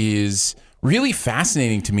that is really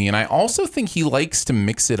fascinating to me. And I also think he likes to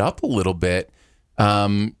mix it up a little bit.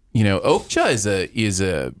 Okja is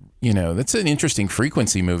a that's an interesting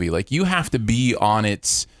frequency movie. Like, you have to be on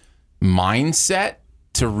its mindset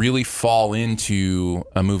to really fall into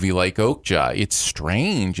a movie like Okja. It's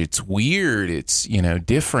strange, it's weird, it's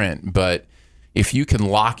different, but if you can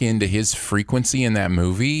lock into his frequency in that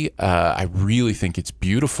movie, I really think it's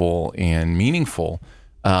beautiful and meaningful.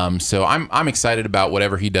 So I'm excited about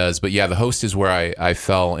whatever he does. But yeah, The Host is where I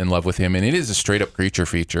fell in love with him, and it is a straight up creature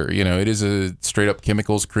feature. It is a straight up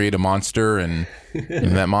chemicals create a monster, and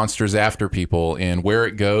that monster's after people, and where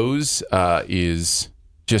it goes is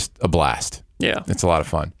just a blast. Yeah. It's a lot of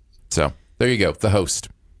fun. So there you go. The Host.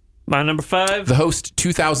 My number 5. The Host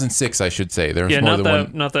 2006, I should say. There's more than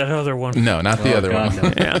one. Not that other one. No, not the other one.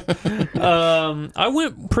 No. Yeah. I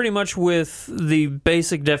went pretty much with the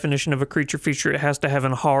basic definition of a creature feature. It has to have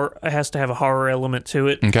a horror element to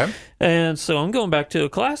it. Okay. And so I'm going back to a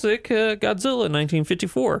classic, Godzilla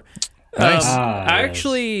 1954. Nice. I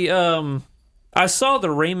actually I saw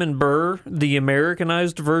the Raymond Burr, the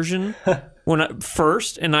Americanized version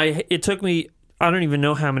it took me, I don't even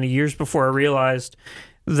know how many years before I realized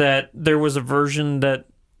that there was a version that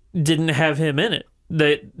didn't have him in it.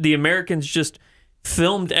 That the Americans just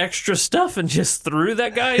filmed extra stuff and just threw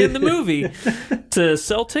that guy in the movie to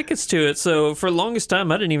sell tickets to it. So for the longest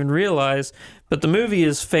time, I didn't even realize. But the movie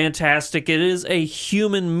is fantastic. It is a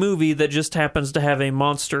human movie that just happens to have a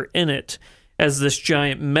monster in it as this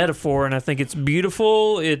giant metaphor, and I think it's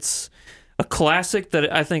beautiful. It's a classic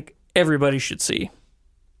that I think everybody should see.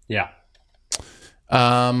 Yeah.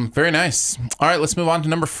 Very nice. All right, let's move on to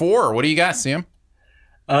number 4. What do you got, Sam?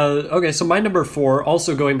 Okay, so my number 4,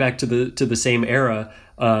 also going back to the same era,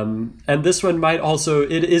 and this one might also,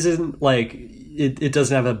 it isn't like, it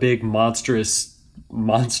doesn't have a big monstrous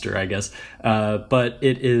monster, I guess. But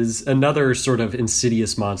it is another sort of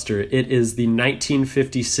insidious monster. It is the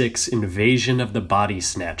 1956 Invasion of the Body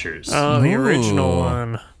Snatchers. Oh, the original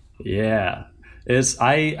one. Yeah.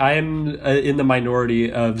 I am in the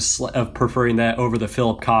minority of preferring that over the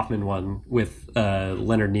Philip Kaufman one with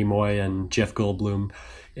Leonard Nimoy and Jeff Goldblum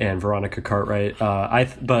and Veronica Cartwright.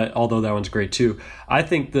 But although that one's great too, I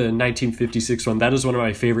think the 1956 one, that is one of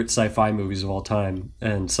my favorite sci-fi movies of all time,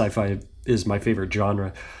 and sci-fi is my favorite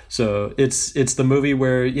genre. So it's the movie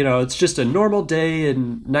where, it's just a normal day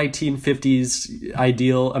in 1950s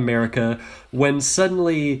ideal America when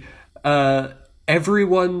suddenly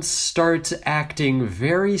everyone starts acting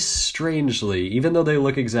very strangely, even though they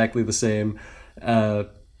look exactly the same.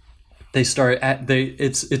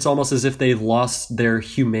 It's almost as if they lost their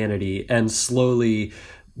humanity, and slowly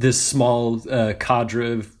this small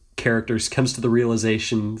cadre of characters comes to the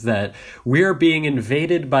realization that we're being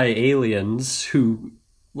invaded by aliens who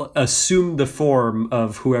assume the form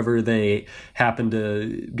of whoever they happen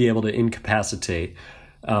to be able to incapacitate.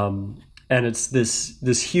 And it's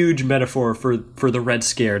this huge metaphor for the Red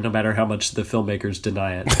Scare, no matter how much the filmmakers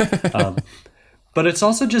deny it. But it's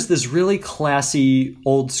also just this really classy,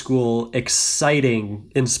 old school,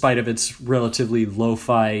 exciting, in spite of its relatively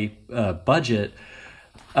lo-fi budget,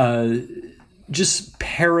 just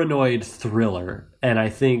paranoid thriller. And I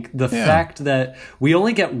think the fact that we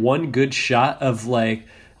only get one good shot of,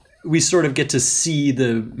 we sort of get to see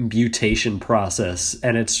the mutation process,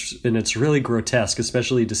 and it's really grotesque,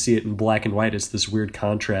 especially to see it in black and white. It's this weird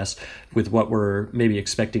contrast with what we're maybe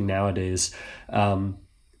expecting nowadays.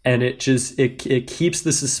 And it keeps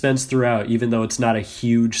the suspense throughout, even though it's not a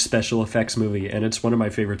huge special effects movie, and it's one of my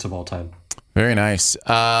favorites of all time. Very nice.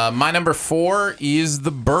 My number 4 is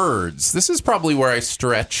The Birds. This is probably where I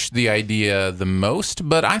stretch the idea the most,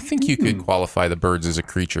 but I think you could qualify The Birds as a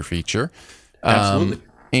creature feature. Absolutely.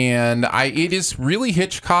 And it is really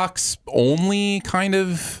Hitchcock's only kind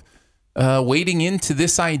of wading into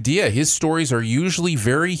this idea. His stories are usually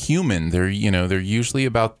very human. They're usually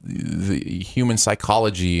about the human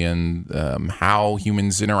psychology and how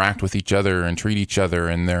humans interact with each other and treat each other,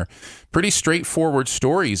 and they're pretty straightforward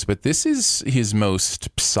stories. But this is his most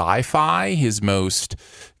sci-fi, his most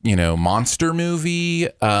monster movie,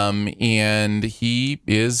 and he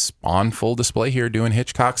is on full display here doing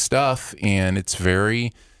Hitchcock stuff, and it's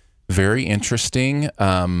very, very interesting.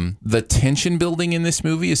 The tension building in this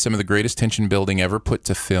movie is some of the greatest tension building ever put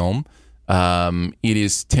to film. It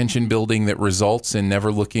is tension building that results in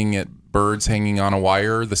never looking at birds hanging on a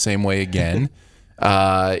wire the same way again.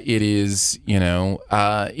 It is,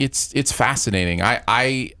 it's fascinating.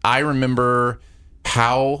 I remember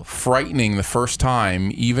how frightening the first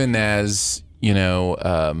time, even as,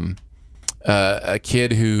 a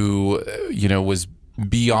kid who, was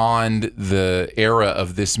beyond the era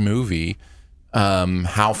of this movie,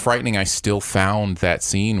 how frightening I still found that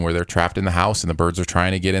scene where they're trapped in the house and the birds are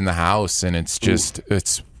trying to get in the house, and it's just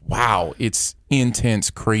it's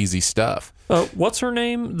intense, crazy stuff. What's her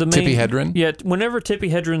name? Tippi Hedren. Yeah, whenever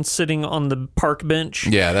Tippi Hedren's sitting on the park bench.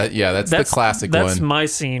 That's the classic one. That's my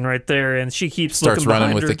scene right there, and she starts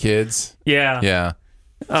running with the kids. Yeah.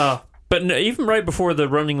 But no, even right before the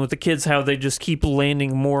running with the kids, how they just keep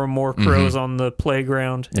landing more and more crows on the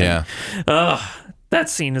playground. Yeah. That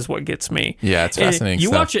scene is what gets me. Yeah, it's fascinating You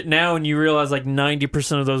stuff. watch it now and you realize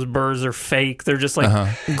 90% of those birds are fake. They're just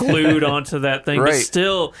glued onto that thing. Right. But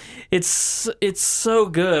still, it's so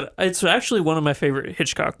good. It's actually one of my favorite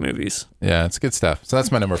Hitchcock movies. Yeah, it's good stuff. So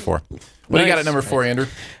that's my number 4. What do you got at number 4, Andrew?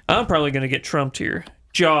 I'm probably going to get trumped here.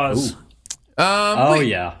 Jaws.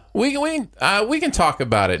 Yeah. We can talk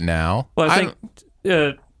about it now. Well, I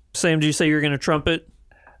think, Sam, did you say you were going to trump it?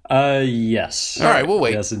 Yes. All right, we'll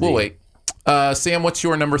wait. Yes, we'll wait. Sam, what's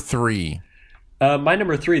your number 3? My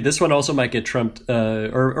number 3, this one also might get trumped,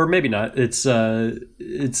 or maybe not. It's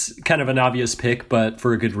kind of an obvious pick, but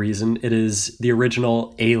for a good reason. It is the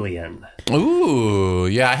original Alien. Ooh,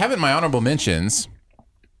 yeah, I have it in my honorable mentions.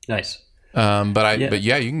 Nice. But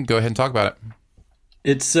you can go ahead and talk about it.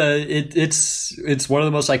 It's one of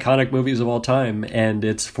the most iconic movies of all time, and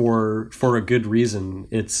it's for a good reason.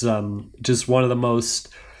 It's just one of the most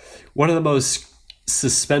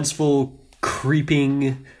suspenseful,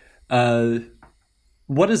 creeping,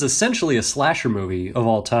 what is essentially a slasher movie of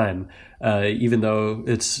all time, even though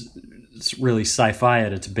it's really sci-fi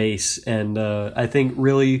at its base. And I think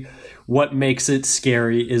really what makes it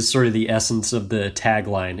scary is sort of the essence of the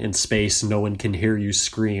tagline, "In space, no one can hear you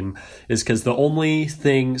scream," is because the only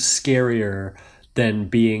thing scarier than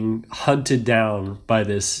being hunted down by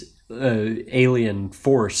this alien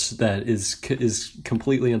force that is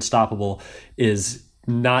completely unstoppable is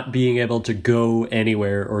not being able to go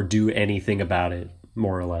anywhere or do anything about it,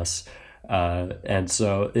 more or less. And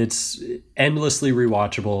so it's endlessly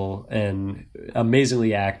rewatchable and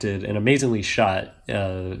amazingly acted and amazingly shot,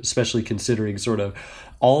 especially considering sort of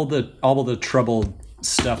all the troubled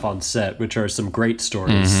stuff on set, which are some great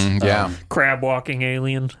stories. Crab walking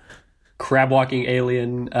alien,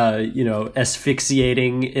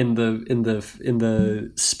 asphyxiating in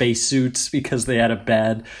the spacesuits because they had a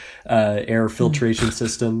bad air filtration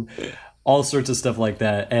system. All sorts of stuff like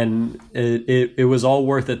that, and it was all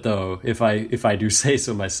worth it though, if I do say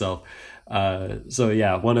so myself. So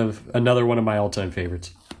yeah, another one of my all-time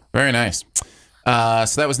favorites. Very nice.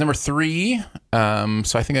 So that was number 3.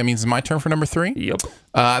 So I think that means it's my turn for number 3. Yep.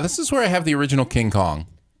 This is where I have the original King Kong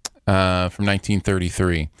from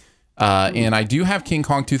 1933, and I do have King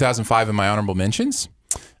Kong 2005 in my honorable mentions.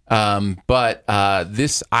 But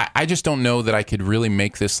this I just don't know that I could really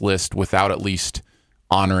make this list without at least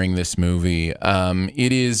honoring this movie.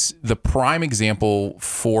 It is the prime example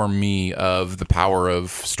for me of the power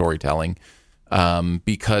of storytelling,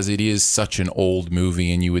 because it is such an old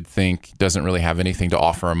movie and you would think doesn't really have anything to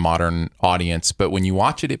offer a modern audience, but when you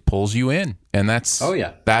watch it, it pulls you in, and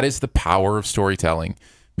that is the power of storytelling,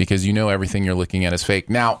 because you know everything you're looking at is fake.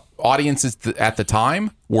 Now, audiences at the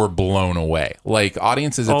time were blown away. Like,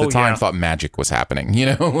 audiences at the time thought magic was happening,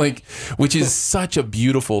 which is such a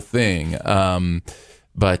beautiful thing.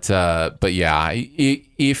 But yeah,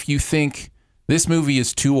 if you think this movie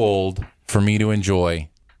is too old for me to enjoy,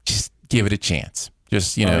 just give it a chance.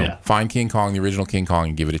 Just, find King Kong, the original King Kong,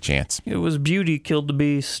 and give it a chance. It was beauty killed the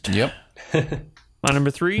beast. Yep. My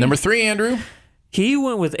number 3? Number 3, Andrew? He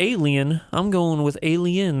went with Alien. I'm going with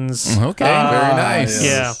Aliens. Okay, very nice.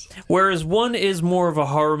 Yes. Yeah. Whereas one is more of a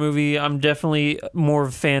horror movie, I'm definitely more of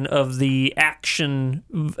a fan of the action,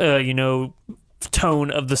 tone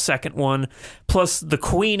of the second one. Plus the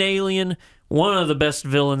Queen Alien, one of the best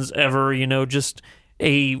villains ever, just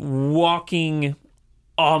a walking,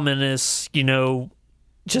 ominous,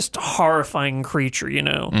 just horrifying creature,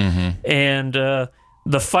 And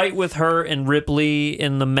the fight with her and Ripley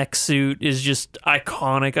in the mech suit is just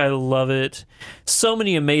iconic. I love it. So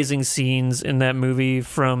many amazing scenes in that movie,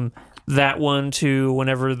 from that one to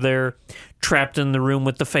whenever they're trapped in the room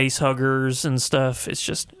with the face huggers and stuff. It's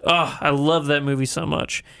just, I love that movie so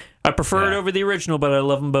much. I prefer it over the original, but I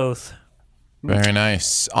love them both. Very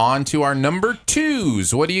nice. On to our number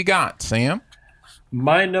 2s. What do you got, Sam?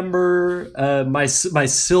 My number, my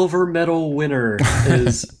silver medal winner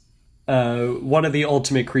is one of the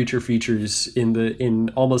ultimate creature features in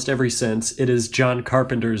almost every sense. It is John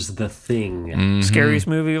Carpenter's The Thing. Mm-hmm. Scariest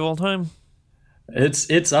movie of all time.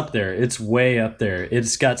 It's up there. It's way up there.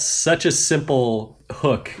 It's got such a simple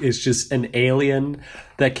hook. It's just an alien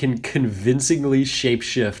that can convincingly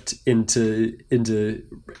shapeshift into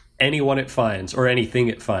anyone it finds, or anything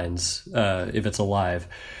it finds, if it's alive,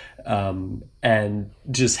 and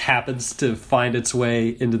just happens to find its way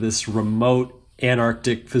into this remote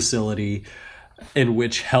Antarctic facility in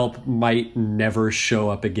which help might never show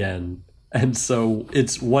up again. And so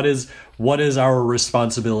it's what is our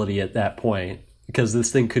responsibility at that point? Because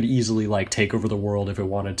this thing could easily take over the world if it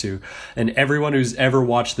wanted to. And everyone who's ever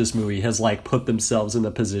watched this movie has put themselves in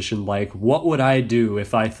the position, what would I do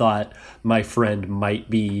if I thought my friend might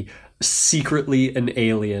be secretly an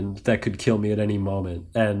alien that could kill me at any moment?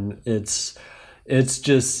 And it's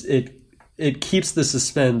just, it keeps the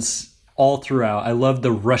suspense all throughout. I love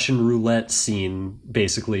the Russian roulette scene,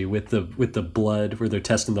 basically, with the blood, where they're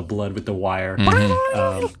testing the blood with the wire.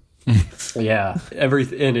 Mm-hmm. Yeah,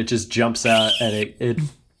 everything, and it just jumps out, and it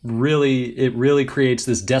really creates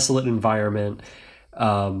this desolate environment,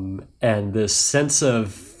 and this sense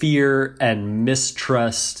of fear and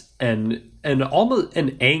mistrust and almost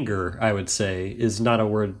an anger, I would say, is not a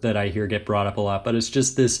word that I hear get brought up a lot, but it's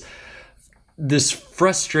just this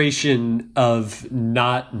frustration of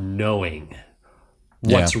not knowing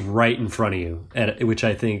what's right in front of you, which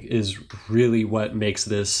I think is really what makes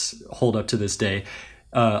this hold up to this day.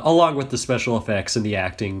 Along with the special effects and the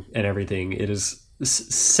acting and everything, it is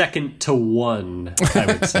second to one, I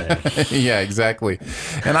would say. Yeah, exactly.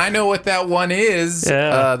 And I know what that one is.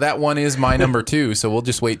 Yeah. That one is my number 2, so we'll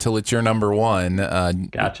just wait till it's your number 1.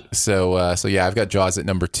 Gotcha. So yeah, I've got Jaws at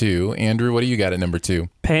number 2. Andrew, what do you got at number 2?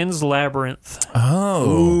 Pan's Labyrinth. Oh.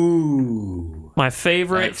 Ooh. My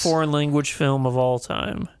favorite foreign language film of all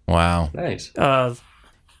time. Wow. Nice.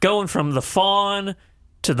 Going from the fawn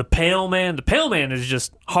to the Pale Man. The Pale Man is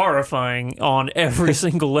just horrifying on every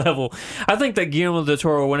single level. I think that Guillermo del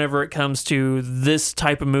Toro, whenever it comes to this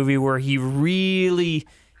type of movie where he really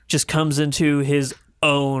just comes into his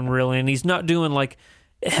own, really, and he's not doing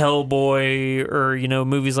Hellboy or,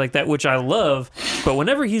 movies like that, which I love. But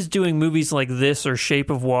whenever he's doing movies like this or Shape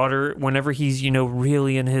of Water, whenever he's,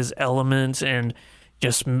 really in his element and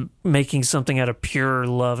just making something out of pure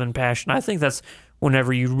love and passion, I think that's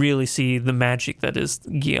whenever you really see the magic that is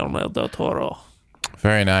Guillermo del Toro.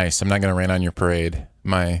 Very nice. I'm not going to rain on your parade.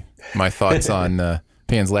 My thoughts on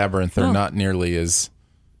Pan's Labyrinth are not nearly as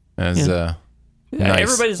nice.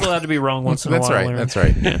 Everybody's allowed to be wrong once in a while. That's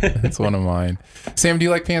right. That's one of mine. Sam, do you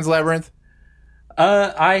like Pan's Labyrinth?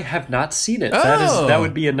 I have not seen it. That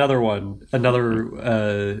would be another one. Another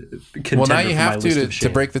contender. Well, now you have to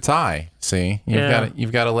break the tie. See,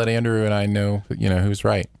 you've got to let Andrew and I know who's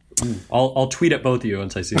right. I'll tweet at both of you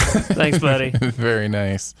once I see it. Thanks, buddy. Very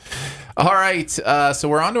nice. All right, so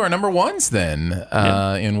we're on to our number ones then,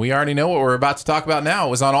 and we already know what we're about to talk about now.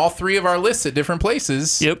 It was on all three of our lists at different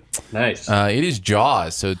places. Yep. Nice. It is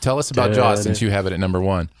Jaws. So tell us about Jaws since you have it at number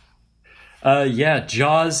one.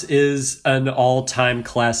 Jaws is an all-time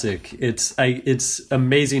classic. It's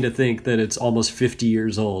amazing to think that it's almost 50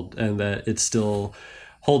 years old and that it still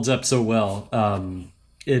holds up so well.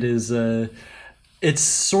 It's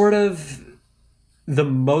sort of the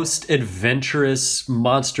most adventurous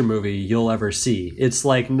monster movie you'll ever see. It's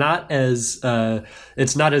like not as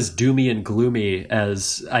doomy and gloomy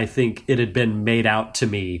as I think it had been made out to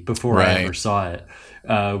me before I ever saw it.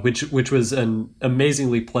 Which was an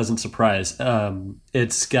amazingly pleasant surprise.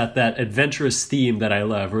 It's got that adventurous theme that I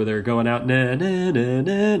love, where they're going out. Na, na, na,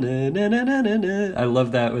 na, na, na, na, na, na. I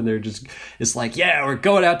love that when they're just. It's like, yeah, we're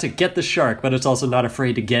going out to get the shark, but it's also not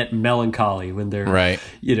afraid to get melancholy when they're,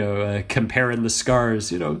 comparing the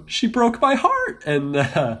scars. She broke my heart, and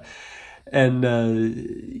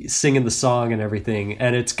singing the song and everything,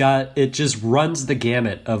 and it just runs the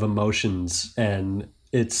gamut of emotions, and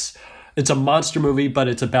it's a monster movie, but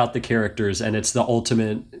it's about the characters, and it's the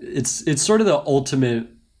ultimate. It's sort of the ultimate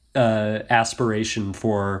aspiration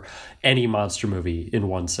for any monster movie in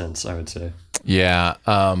one sense, I would say. Yeah,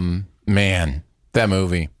 man, that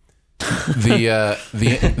movie,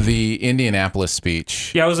 the Indianapolis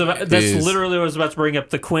speech. Yeah, literally what I was about to bring up.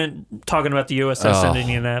 The Quint talking about the USS in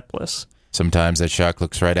Indianapolis. Sometimes that shark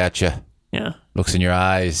looks right at you. Yeah, looks in your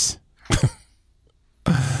eyes.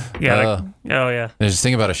 Yeah. There's this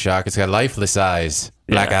thing about a shark. It's got lifeless eyes,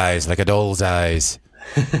 black eyes, like a doll's eyes.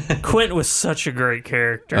 Quint was such a great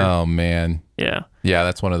character. Oh man. Yeah. Yeah,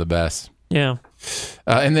 that's one of the best. Yeah.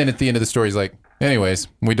 And then at the end of the story, he's like, anyways,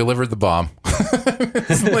 we delivered the bomb.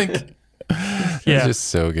 It's like, it's just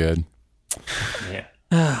so good. Yeah.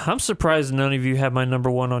 I'm surprised none of you have my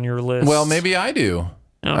number one on your list. Well, maybe I do.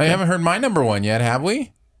 Okay. I haven't heard my number one yet, have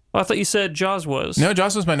we? Well, I thought you said Jaws was. No,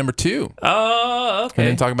 Jaws was my number two. Oh, okay. I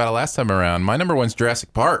didn't talk about it last time around. My number one's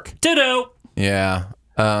Jurassic Park. Ditto. Yeah.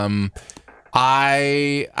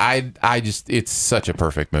 I just, it's such a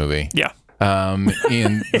perfect movie. Yeah.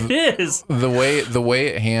 It is. The way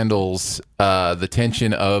it handles the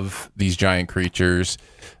tension of these giant creatures,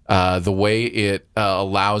 the way it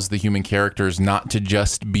allows the human characters not to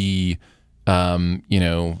just be,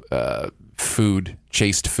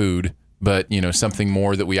 chased food, but something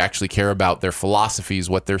more that we actually care about, their philosophies,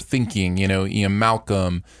 what they're thinking. Ian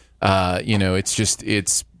Malcolm.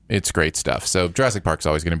 It's great stuff. So Jurassic Park's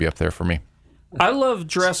always going to be up there for me. I love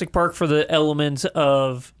Jurassic Park for the element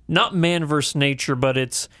of not man versus nature, but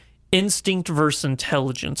it's instinct versus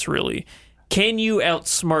intelligence, really. Can you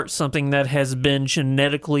outsmart something that has been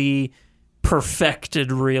genetically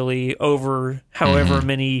perfected, really, over however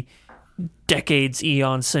many decades,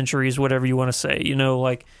 eons, centuries, whatever you want to say?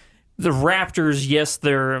 Like the raptors, yes,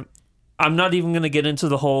 I'm not even going to get into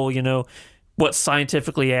the whole, what's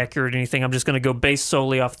scientifically accurate or anything. I'm just going to go based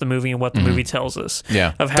solely off the movie and what the movie tells us.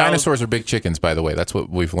 Yeah. Of how, dinosaurs are big chickens, by the way. That's what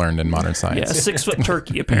we've learned in modern science. Yeah, 6-foot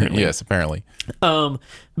turkey, apparently. Yes, apparently.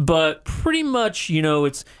 But pretty much,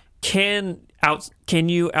 it's can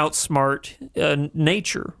you outsmart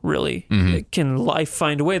nature, really? Can life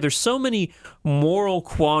find a way? There's so many moral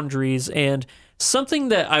quandaries, and something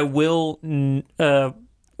that I will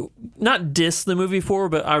not diss the movie for,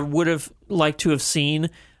 but I would have liked to have seen.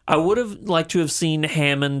 I would have liked to have seen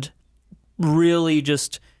Hammond really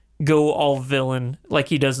just go all villain like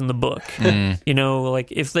he does in the book.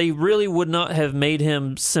 Like if they really would not have made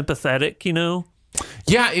him sympathetic,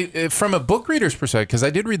 Yeah, from a book reader's perspective, because I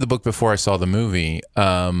did read the book before I saw the movie,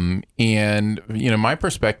 and my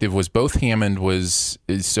perspective was both Hammond is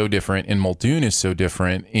so different and Muldoon is so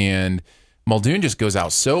different, and Muldoon just goes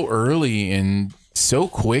out so early and so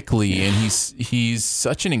quickly, and he's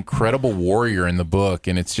such an incredible warrior in the book,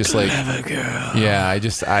 and it's just like, yeah,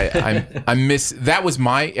 I miss that was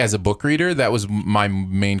as a book reader, that was my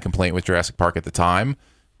main complaint with Jurassic Park at the time,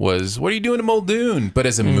 was, what are you doing to Muldoon? But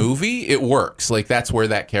as a movie, it works. Like, that's where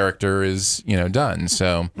that character is, done.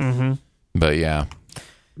 So, but yeah.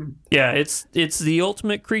 Yeah, it's the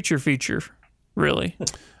ultimate creature feature, really.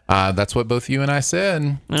 That's what both you and I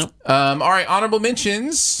said. Yep. All right, honorable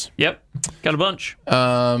mentions. Yep, got a bunch.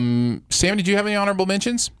 Sam, did you have any honorable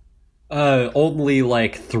mentions? Only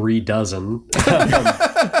like 3 dozen.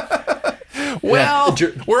 Well,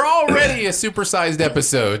 we're already a supersized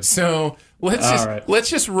episode, so let's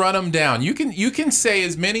just run them down. You can say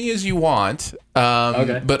as many as you want,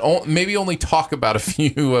 but maybe only talk about a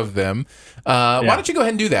few of them. Why don't you go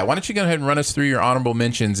ahead and do that? Why don't you go ahead and run us through your honorable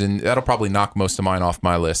mentions, and that'll probably knock most of mine off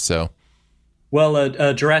my list. So,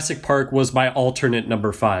 well, Jurassic Park was my alternate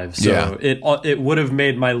number 5, so it would have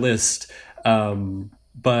made my list.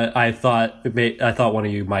 But I thought one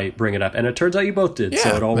of you might bring it up, and it turns out you both did.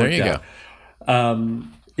 So it all worked out.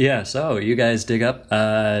 Go. So you guys dig up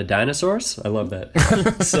dinosaurs? I love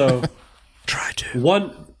that. So try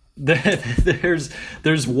to.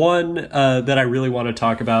 There's one that I really want to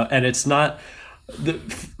talk about, and it's not.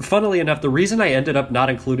 Funnily enough, the reason I ended up not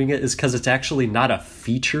including it is because it's actually not a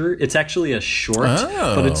feature. It's actually a short,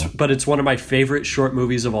 but it's one of my favorite short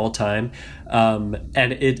movies of all time,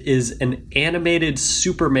 and it is an animated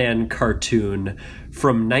Superman cartoon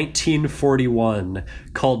from 1941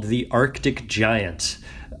 called The Arctic Giant,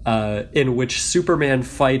 in which Superman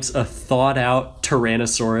fights a thawed-out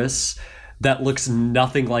Tyrannosaurus that looks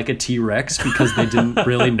nothing like a T-Rex because they didn't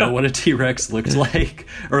really know what a T-Rex looked like,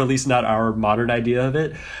 or at least not our modern idea of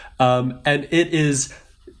it. And it is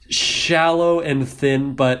shallow and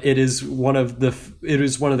thin, but it is one of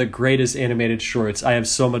the greatest animated shorts. I have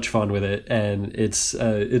so much fun with it, and it's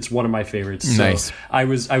one of my favorites. So nice. I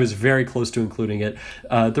was very close to including it.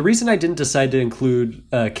 The reason I didn't decide to include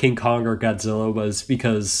King Kong or Godzilla was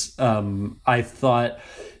because I thought,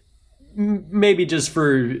 maybe just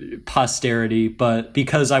for posterity, but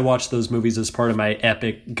because I watched those movies as part of my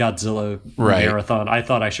epic Godzilla marathon, I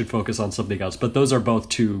thought I should focus on something else. But those are both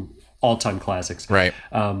 2 all-time classics. Right.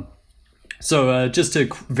 So just to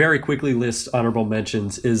very quickly list honorable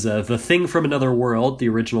mentions is The Thing from Another World, the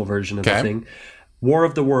original version of The Thing. War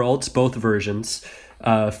of the Worlds, both versions.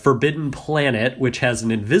 Forbidden Planet, which has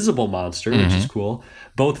an invisible monster, which is cool.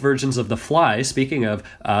 Both versions of The Fly. Speaking of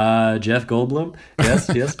Jeff Goldblum, yes.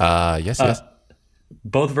 Yes.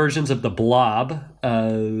 Both versions of The Blob.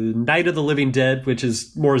 Night of the Living Dead, which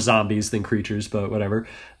is more zombies than creatures, but whatever.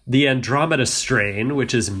 The Andromeda Strain,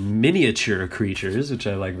 which is miniature creatures, which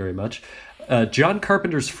I like very much. John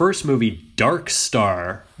Carpenter's first movie, Dark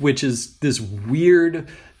Star, which is this weird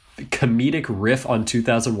comedic riff on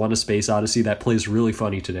 2001: A Space Odyssey that plays really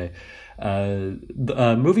funny today.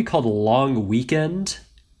 A movie called Long Weekend.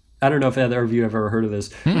 I don't know if either of you have ever heard of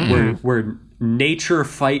this, where nature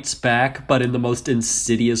fights back, but in the most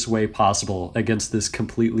insidious way possible against this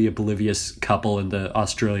completely oblivious couple in the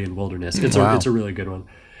Australian wilderness. It's a really good one.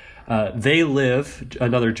 They Live,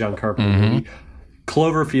 another John Carpenter movie.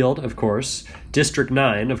 Cloverfield, of course. District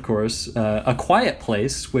 9, of course. A Quiet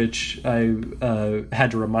Place, which I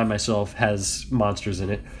had to remind myself has monsters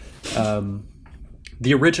in it.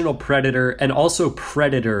 The original Predator, and also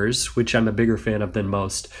Predators, which I'm a bigger fan of than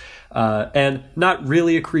most. And not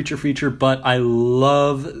really a creature feature, but I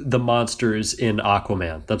love the monsters in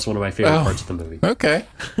Aquaman. That's one of my favorite parts of the movie. Okay.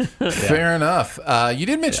 Fair enough. You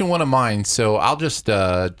did mention one of mine, so I'll just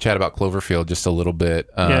chat about Cloverfield just a little bit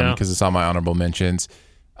because it's on my honorable mentions.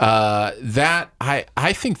 That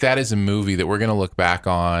I think that is a movie that we're going to look back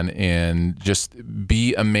on and just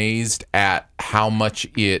be amazed at how much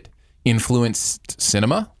it influenced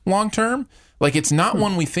cinema long term. Like, it's not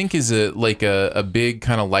one we think is a big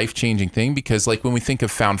kind of life-changing thing, because like when we think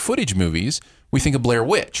of found footage movies, we think of Blair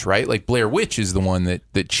Witch, right? Like Blair Witch is the one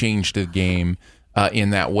that changed the game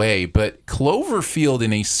in that way. But Cloverfield,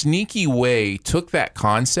 in a sneaky way, took that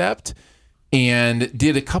concept and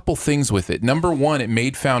did a couple things with it. Number one, it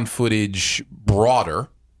made found footage broader,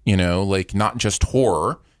 like not just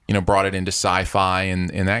horror, brought it into sci-fi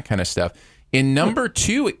and that kind of stuff. And number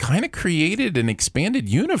two, it kind of created an expanded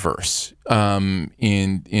universe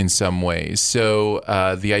in some ways. So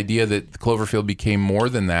the idea that Cloverfield became more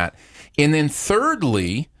than that. And then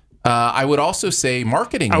thirdly, I would also say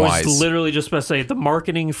marketing-wise. I was literally just about to say the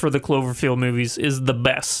marketing for the Cloverfield movies is the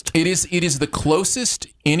best. It is the closest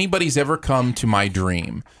anybody's ever come to my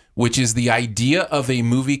dream, which is the idea of a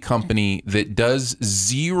movie company that does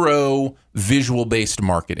zero visual-based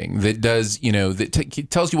marketing, that does, that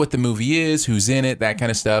tells you what the movie is, who's in it, that kind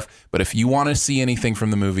of stuff. But if you want to see anything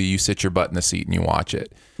from the movie, you sit your butt in the seat and you watch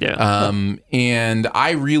it. Yeah. And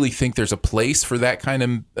I really think there's a place for that kind of,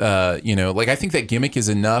 I think that gimmick is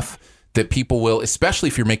enough that people will, especially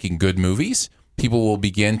if you're making good movies, people will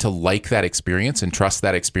begin to like that experience and trust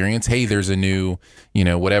that experience. Hey, there's a new,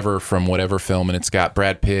 whatever from whatever film, and it's got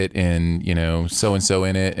Brad Pitt and, so-and-so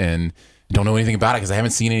in it, and don't know anything about it because I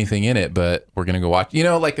haven't seen anything in it, but we're going to go watch.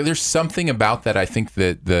 There's something about that I think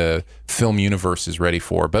that the film universe is ready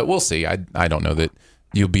for, but we'll see. I don't know that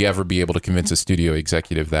you'll ever be able to convince a studio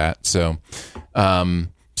executive that.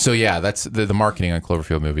 So yeah, that's the marketing on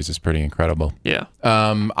Cloverfield movies is pretty incredible. Yeah.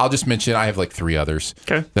 I'll just mention, I have like 3 others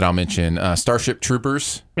that I'll mention. Starship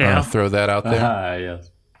Troopers. Yeah. I'll throw that out there.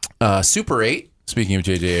 Yes. Super 8, speaking of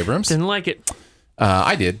J.J. Abrams. Didn't like it.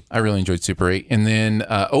 I did. I really enjoyed Super 8. And then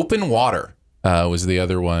Open Water was the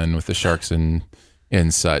other one with the sharks and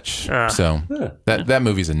such. So that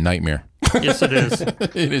movie's a nightmare. Yes, it is.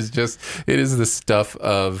 It is the stuff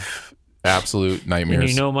of absolute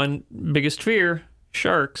nightmares. And my biggest fear,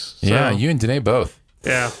 sharks. So. Yeah, you and Danae both.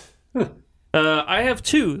 Yeah. I have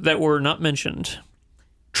 2 that were not mentioned.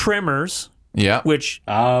 Tremors. Yeah. Which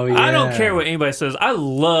I don't care what anybody says. I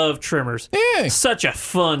love Tremors. Yeah. Such a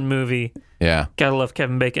fun movie. Yeah. Gotta love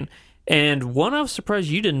Kevin Bacon. And one I was surprised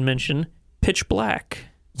you didn't mention, Pitch Black.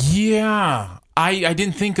 Yeah. I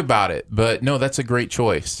didn't think about it, but no, that's a great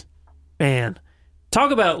choice. Man,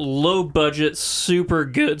 talk about low budget, super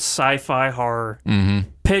good sci-fi horror. Mm-hmm.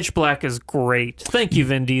 Pitch Black is great. Thank you,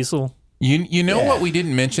 Vin Diesel. You know what we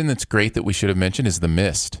didn't mention that's great that we should have mentioned is The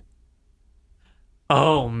Mist.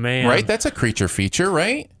 Oh, man. Right? That's a creature feature,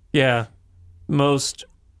 right? Yeah. Most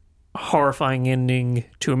horrifying ending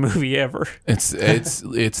to a movie ever. It's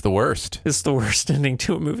the worst. It's the worst ending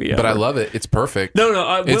to a movie ever. But I love it. It's perfect.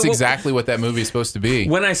 No. It's exactly what that movie is supposed to be.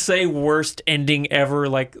 When I say worst ending ever,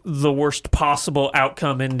 like the worst possible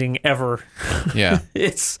outcome ending ever. Yeah.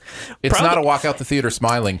 It's not a walk out the theater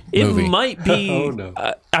smiling movie. It might be,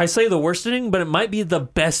 I say the worst ending, but it might be the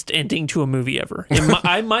best ending to a movie ever.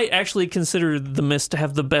 I might actually consider The Mist to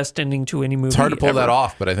have the best ending to any movie It's hard to pull ever. that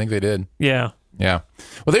off, but I think they did. Yeah. Yeah.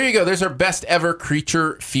 Well, there you go. There's our best ever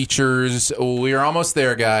creature features. We are almost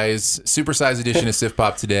there, guys. Supersized edition of Sif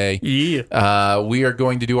Pop today. Yeah. We are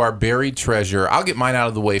going to do our buried treasure. I'll get mine out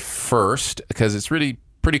of the way first because it's really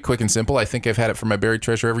pretty quick and simple. I think I've had it for my buried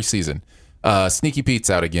treasure every season. Sneaky Pete's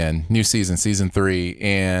out again. New season 3.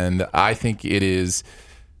 And I think it is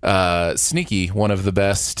Sneaky, one of the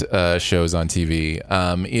best shows on TV.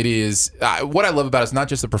 It is what I love about it is not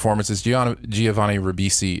just the performances. Giovanni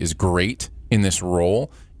Ribisi is great in this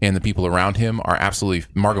role, and the people around him are absolutely.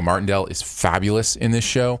 Margot Martindale is fabulous in this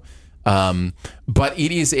show. But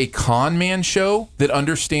it is a con man show that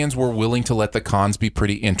understands we're willing to let the cons be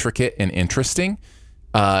pretty intricate and interesting.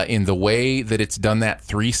 In the way that it's done that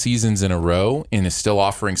 3 seasons in a row and is still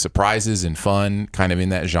offering surprises and fun, kind of in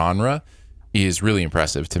that genre, is really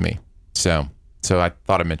impressive to me. So I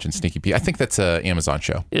thought I mentioned Sneaky Pete. I think that's an Amazon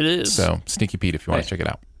show. It is. So Sneaky Pete, if you want to check it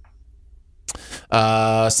out.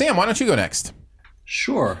 Sam, why don't you go next?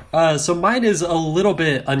 Sure. So mine is a little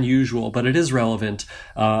bit unusual, but it is relevant.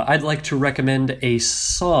 I'd like to recommend a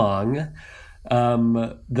song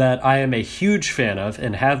that I am a huge fan of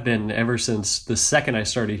and have been ever since the second I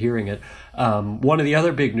started hearing it. One of the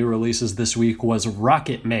other big new releases this week was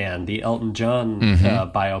Rocket Man, the Elton John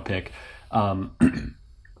biopic.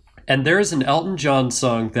 And there is an Elton John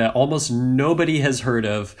song that almost nobody has heard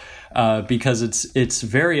of because it's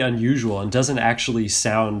very unusual and doesn't actually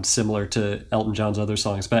sound similar to Elton John's other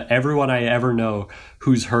songs. But everyone I ever know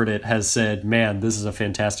who's heard it has said, man, this is a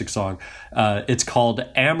fantastic song. It's called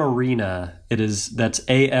Amorena. That's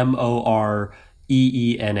Amorena.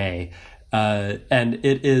 And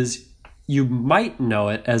it is, you might know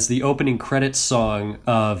it as the opening credits song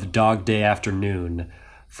of Dog Day Afternoon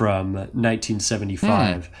from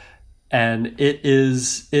 1975. And it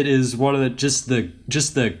is one of the just the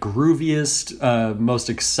grooviest, most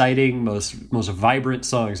exciting, most vibrant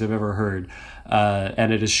songs I've ever heard,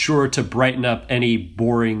 and it is sure to brighten up any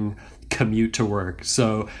boring commute to work.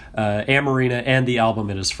 So Amorena and the album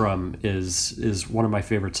it is from is one of my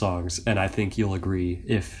favorite songs, and I think you'll agree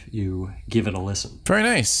if you give it a listen. Very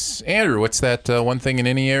nice. Andrew, what's that one thing in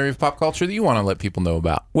any area of pop culture that you want to let people know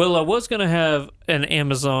about? Well, I was going to have an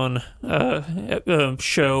Amazon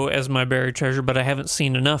show as my buried treasure, but I haven't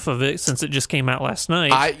seen enough of it since it just came out last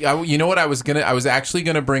night. You know what I was actually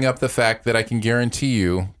gonna bring up the fact that I can guarantee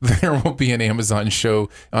you there will be an Amazon show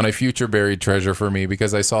on a future buried treasure for me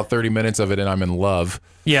because I saw 30 minutes of it and I'm in love.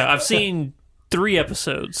 Yeah, I've seen 3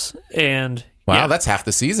 episodes and wow, that's half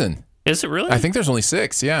the season. Is it really? I think there's only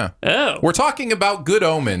 6, yeah. Oh. We're talking about Good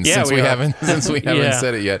Omens since we haven't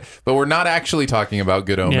said it yet. But we're not actually talking about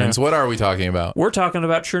Good Omens. Yeah. What are we talking about? We're talking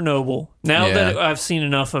about Chernobyl. Now that I've seen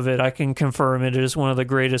enough of it, I can confirm it is one of the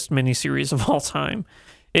greatest miniseries of all time.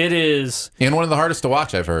 It is. And one of the hardest to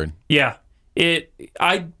watch, I've heard. Yeah.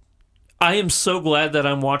 I am so glad that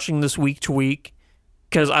I'm watching this week to week,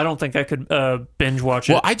 because I don't think I could binge watch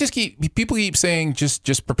it. Well, people keep saying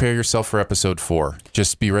just prepare yourself for episode 4.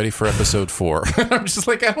 Just be ready for episode 4. I'm just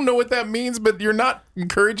like, I don't know what that means, but you're not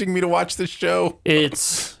encouraging me to watch this show.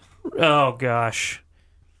 It's, oh gosh.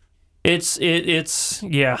 It's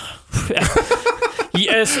yeah.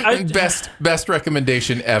 Yes, best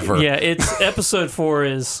recommendation ever. Yeah, episode 4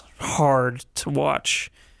 is hard to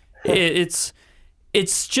watch. It's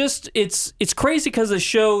crazy because the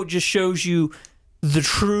show just shows you the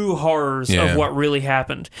true horrors of what really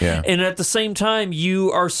happened. Yeah. And at the same time,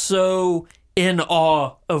 you are so in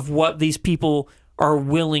awe of what these people are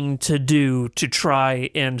willing to do to try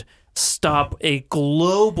and stop a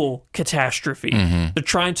global catastrophe. Mm-hmm. They're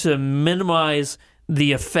trying to minimize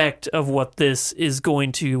the effect of what this is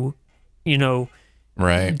going to,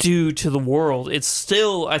 right, do to the world. It's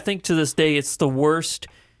still, I think to this day, it's the worst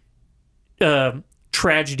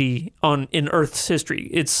tragedy in Earth's history.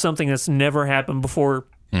 It's something that's never happened before.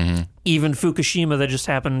 Mm-hmm. Even Fukushima, that just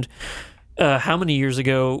happened how many years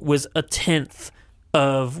ago, was a 10th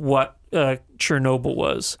of what Chernobyl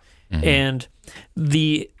was. Mm-hmm. And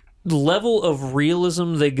the level of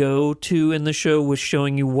realism they go to in the show with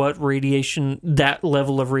showing you what that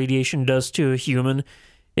level of radiation does to a human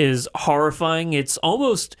is horrifying. It's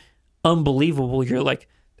almost unbelievable. You're like,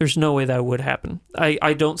 there's no way that would happen.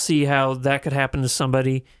 I don't see how that could happen to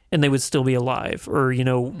somebody and they would still be alive, or,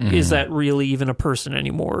 is that really even a person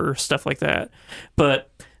anymore, or stuff like that.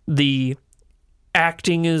 But the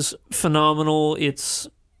acting is phenomenal. It's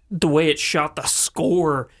the way it's shot. The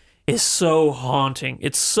score is so haunting.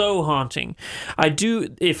 It's so haunting.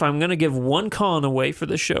 If I'm going to give one con away for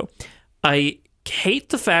this show, I hate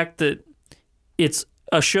the fact that it's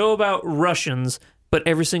a show about Russians, but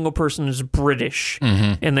every single person is British,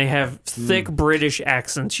 and they have thick British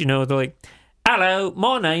accents. They're like, "Hello,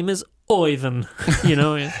 my name is Ivan."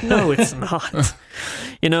 No, it's not.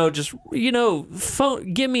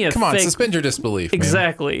 Give me a. Come on, fake... suspend your disbelief.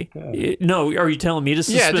 Exactly. Man. No, are you telling me to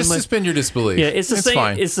suspend? Yeah, just suspend your disbelief. Yeah, it's the same.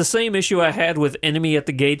 Fine. It's the same issue I had with Enemy at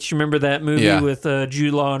the Gates. You remember that movie with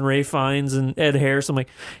Jude Law and Ray Fiennes and Ed Harris? I'm like,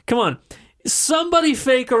 come on. Somebody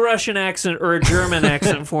fake a Russian accent or a German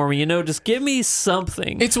accent for me, just give me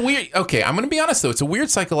something. It's weird. Okay, I'm going to be honest, though. It's a weird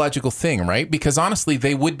psychological thing, right? Because honestly,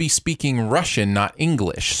 they would be speaking Russian, not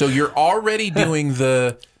English. So you're already doing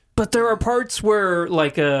the... But there are parts where,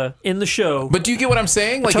 like, in the show... But do you get what I'm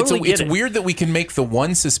saying? Like, totally it's weird that we can make the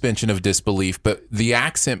one suspension of disbelief, but the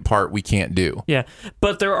accent part we can't do. Yeah,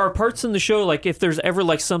 but there are parts in the show, like, if there's ever,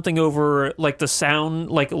 like, something over, like, the sound,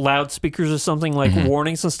 like, loudspeakers or something, like,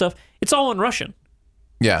 warnings and stuff, it's all in Russian.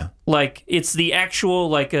 Yeah. Like, it's the actual,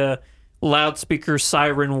 like, loudspeaker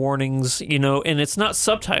siren warnings, and it's not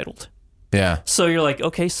subtitled. Yeah. So you're like,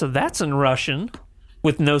 okay, so that's in Russian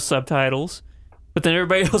with no subtitles. But then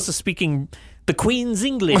everybody else is speaking the Queen's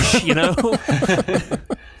English,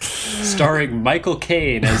 Starring Michael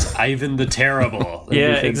Caine as Ivan the Terrible.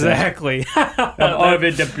 Yeah, exactly.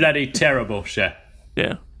 Ivan the bloody terrible, chef.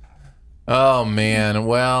 Yeah. Oh man.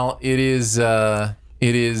 Well, it is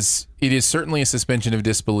certainly a suspension of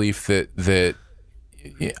disbelief that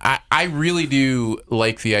I really do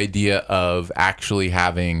like the idea of actually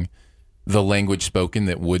having the language spoken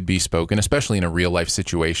that would be spoken, especially in a real life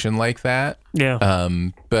situation like that. Yeah.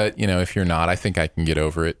 But if you're not, I think I can get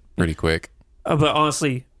over it pretty quick. But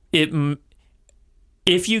honestly, if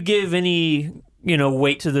you give any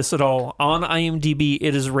weight to this at all, on IMDb,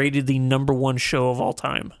 it is rated the #1 show of all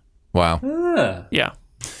time. Wow. Yeah.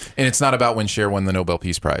 And it's not about when Cher won the Nobel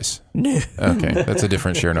Peace Prize. No. Okay, that's a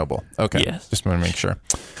different Chernobyl. Okay, yes. Just want to make sure.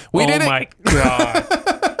 We did it. Oh my god.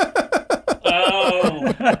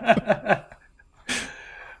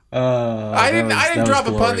 I didn't drop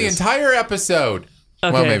a pun the entire episode.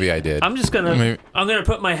 Okay. Well, maybe I did. I'm gonna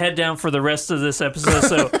put my head down for the rest of this episode.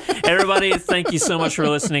 So everybody, thank you so much for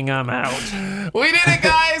listening. I'm out. We did it,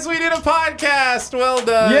 guys. We did a podcast. Well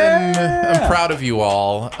done. Yeah. I'm proud of you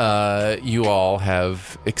all. You all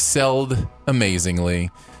have excelled amazingly.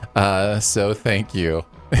 So thank you.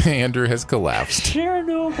 Andrew has collapsed.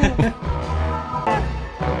 Chernobyl.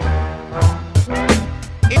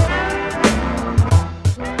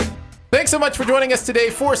 Thanks so much for joining us today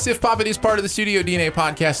for Sif Pop. It is part of the Studio DNA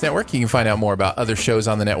Podcast Network. You can find out more about other shows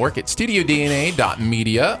on the network at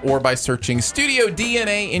studiodna.media or by searching Studio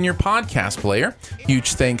DNA in your podcast player.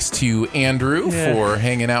 Huge thanks to Andrew for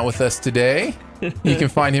hanging out with us today. You can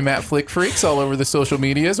find him at Flick Freaks all over the social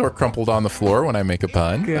medias, or crumpled on the floor when I make a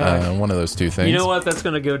pun. One of those two things. You know what? That's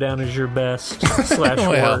going to go down as your best /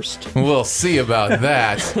 worst. We'll see about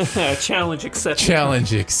that. Challenge accepted.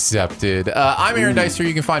 Challenge accepted. I'm Aaron Dicer.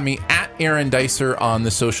 You can find me at Aaron Dicer on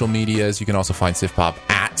the social medias. You can also find Sif Pop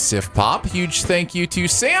at Sif Pop. Huge thank you to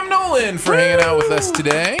Sam Nolan for hanging out with us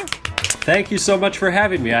today. Thank you so much for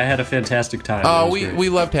having me. I had a fantastic time. We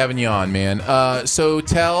loved having you on, man. So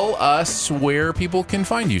tell us where people can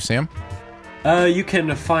find you, Sam. You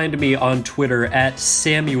can find me on Twitter at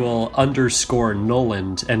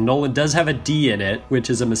Samuel_Noland, and Noland does have a D in it,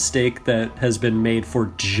 which is a mistake that has been made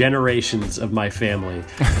for generations of my family,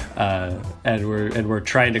 and we're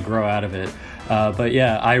trying to grow out of it. But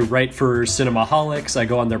yeah, I write for Cinemaholics. I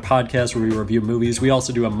go on their podcast where we review movies. We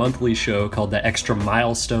also do a monthly show called The Extra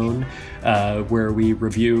Milestone, where we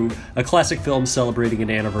review a classic film celebrating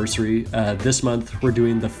an anniversary. This month, we're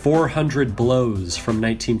doing The 400 Blows from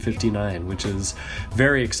 1959, which is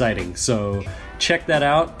very exciting. So check that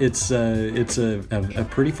out. It's a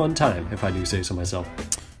pretty fun time, if I do say so myself.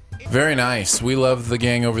 Very nice. We love the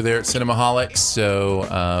gang over there at Cinemaholics,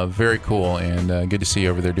 so very cool, and good to see you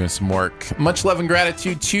over there doing some work. Much love and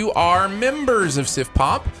gratitude to our members of Sif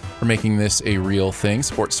Pop for making this a real thing.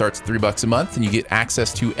 Support starts at $3 a month, and you get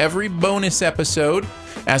access to every bonus episode,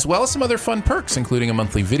 as well as some other fun perks, including a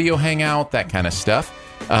monthly video hangout, that kind of stuff.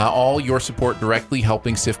 All your support directly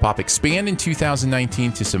helping Sif Pop expand in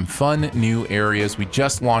 2019 to some fun new areas. We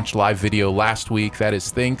just launched live video last week. That is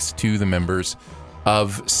thanks to the members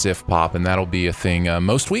of Sif Pop, and that'll be a thing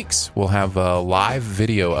most weeks. We'll have a live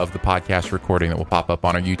video of the podcast recording that will pop up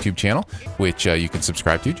on our YouTube channel, which you can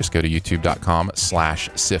subscribe to. Just go to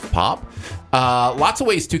youtube.com/SifPop. Lots of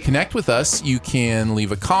ways to connect with us. You can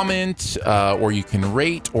leave a comment, or you can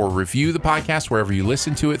rate or review the podcast wherever you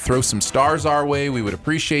listen to it. Throw some stars our way. We would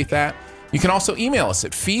appreciate that. You can also email us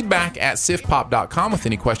at feedback@sifpop.com with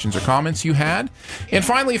any questions or comments you had. And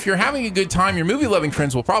finally, if you're having a good time, your movie-loving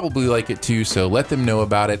friends will probably like it too, so let them know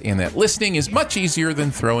about it, and that listening is much easier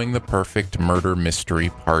than throwing the perfect murder mystery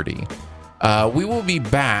party. We will be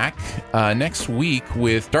back next week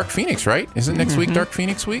with Dark Phoenix, right? Isn't next week Dark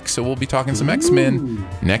Phoenix week? So we'll be talking some X-Men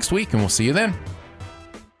next week, and we'll see you then.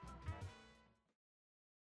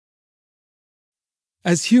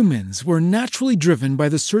 As humans, we're naturally driven by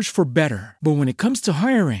the search for better. But when it comes to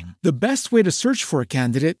hiring, the best way to search for a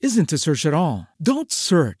candidate isn't to search at all. Don't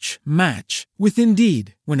search, match with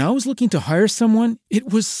Indeed. When I was looking to hire someone,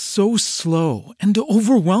 it was so slow and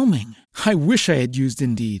overwhelming. I wish I had used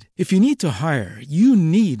Indeed. If you need to hire, you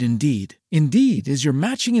need Indeed. Indeed is your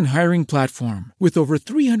matching and hiring platform with over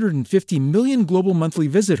 350 million global monthly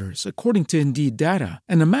visitors, according to Indeed data,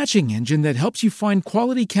 and a matching engine that helps you find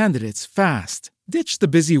quality candidates fast. Ditch the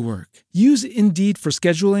busy work. Use Indeed for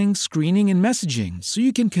scheduling, screening, and messaging so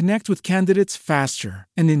you can connect with candidates faster.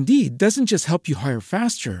 And Indeed doesn't just help you hire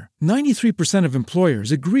faster. 93% of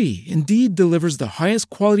employers agree Indeed delivers the highest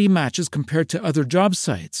quality matches compared to other job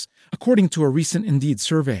sites, according to a recent Indeed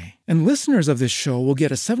survey. And listeners of this show will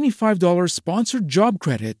get a $75 sponsored job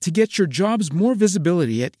credit to get your jobs more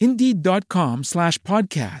visibility at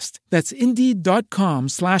Indeed.com/podcast. That's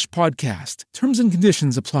Indeed.com/podcast. Terms and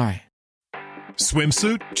conditions apply.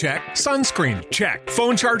 Swimsuit? Check. Sunscreen? Check.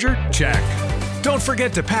 Phone charger? Check. Don't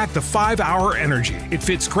forget to pack the 5-Hour Energy. It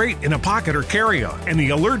fits great in a pocket or carry-on, and the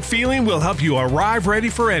alert feeling will help you arrive ready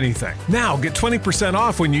for anything. Now get 20%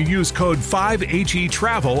 off when you use code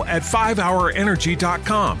 5HETRAVEL at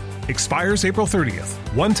 5hourenergy.com. Expires April 30th.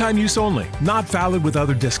 One-time use only. Not valid with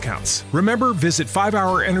other discounts. Remember, visit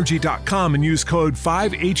 5hourenergy.com and use code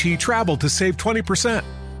 5HETRAVEL to save 20%.